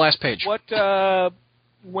 That was the last page. What,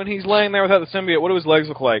 when he's laying there without the symbiote, what do his legs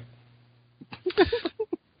look like?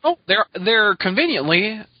 Oh, they're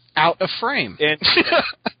conveniently out of frame.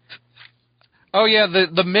 Oh yeah,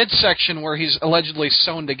 the midsection where he's allegedly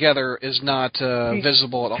sewn together is not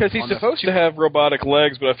visible at all. Because he's supposed to have robotic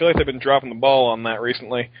legs, but I feel like they've been dropping the ball on that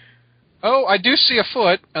recently. Oh, I do see a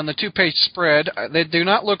foot on the 2-page spread. They do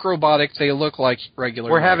not look robotic. They look like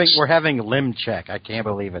regular legs. We're having limb check. I can't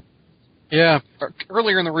believe it. Yeah.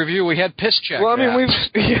 Earlier in the review, we had piss check. Well, I mean,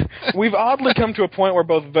 we've oddly come to a point where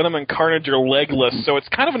both Venom and Carnage are legless, so it's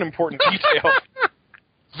kind of an important detail.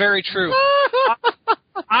 Very true.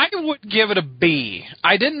 I would give it a B.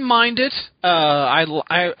 I didn't mind it.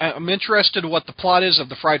 I'm interested in what the plot is of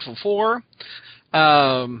the Frightful Four.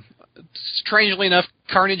 Strangely enough,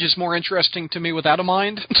 Carnage is more interesting to me without a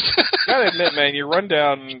mind. Gotta admit, man, your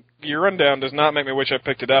rundown does not make me wish I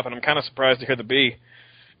picked it up, and I'm kind of surprised to hear the B.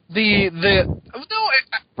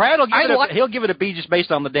 Brad he'll give it a B just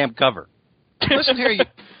based on the damn cover. Listen here,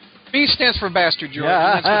 B stands for bastard, George.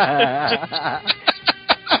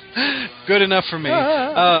 Good enough for me.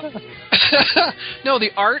 No, the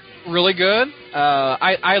art really good.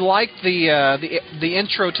 I like the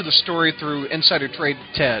intro to the story through Insider Trade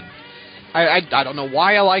Ted. I don't know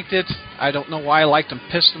why I liked it. I don't know why I liked him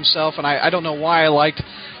pissed himself, and I don't know why I liked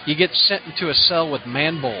you get sent into a cell with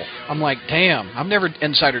Man-Bull. I'm like, damn, I'm never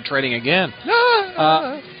insider trading again.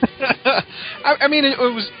 I mean, it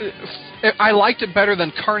was. I liked it better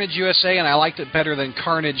than Carnage USA, and I liked it better than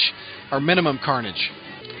Carnage or Minimum Carnage.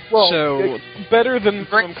 Well, so better than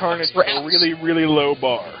Minimum Carnage, a really, really low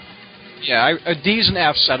bar. Yeah, D's and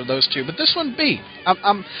F's out of those two, but this one B.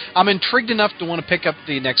 I'm intrigued enough to want to pick up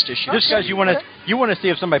the next issue. Just because you want to see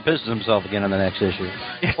if somebody pisses himself again on the next issue,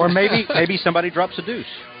 or maybe somebody drops a deuce.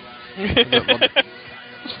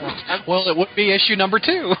 Well, it would be issue number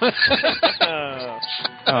 2.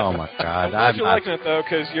 Oh my God! I'm glad you're liking it though,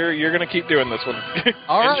 because you're going to keep doing this one.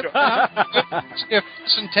 All right. If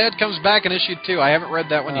Ted comes back in issue 2, I haven't read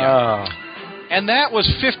that one yet. And that was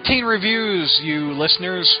 15 reviews, you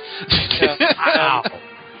listeners. Wow.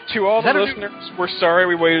 To all the listeners, we're sorry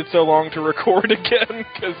we waited so long to record again.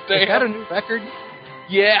 Is that a new record?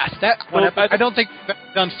 Yes. I don't think we've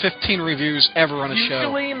done 15 reviews ever on a show.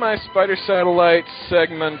 Usually my Spider Satellite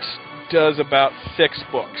segment does about 6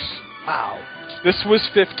 books. Wow. This was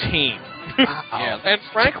 15. Wow. Yeah, and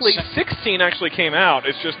frankly, 16 actually came out.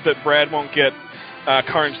 It's just that Brad won't get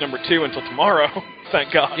Carnage number 2 until tomorrow.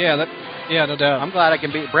 Thank God. Yeah, no doubt. I'm glad I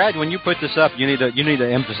can be Brad. When you put this up, you need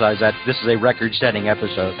to emphasize that this is a record-setting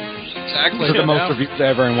episode. Exactly. This is the most reviews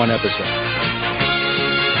ever in one episode.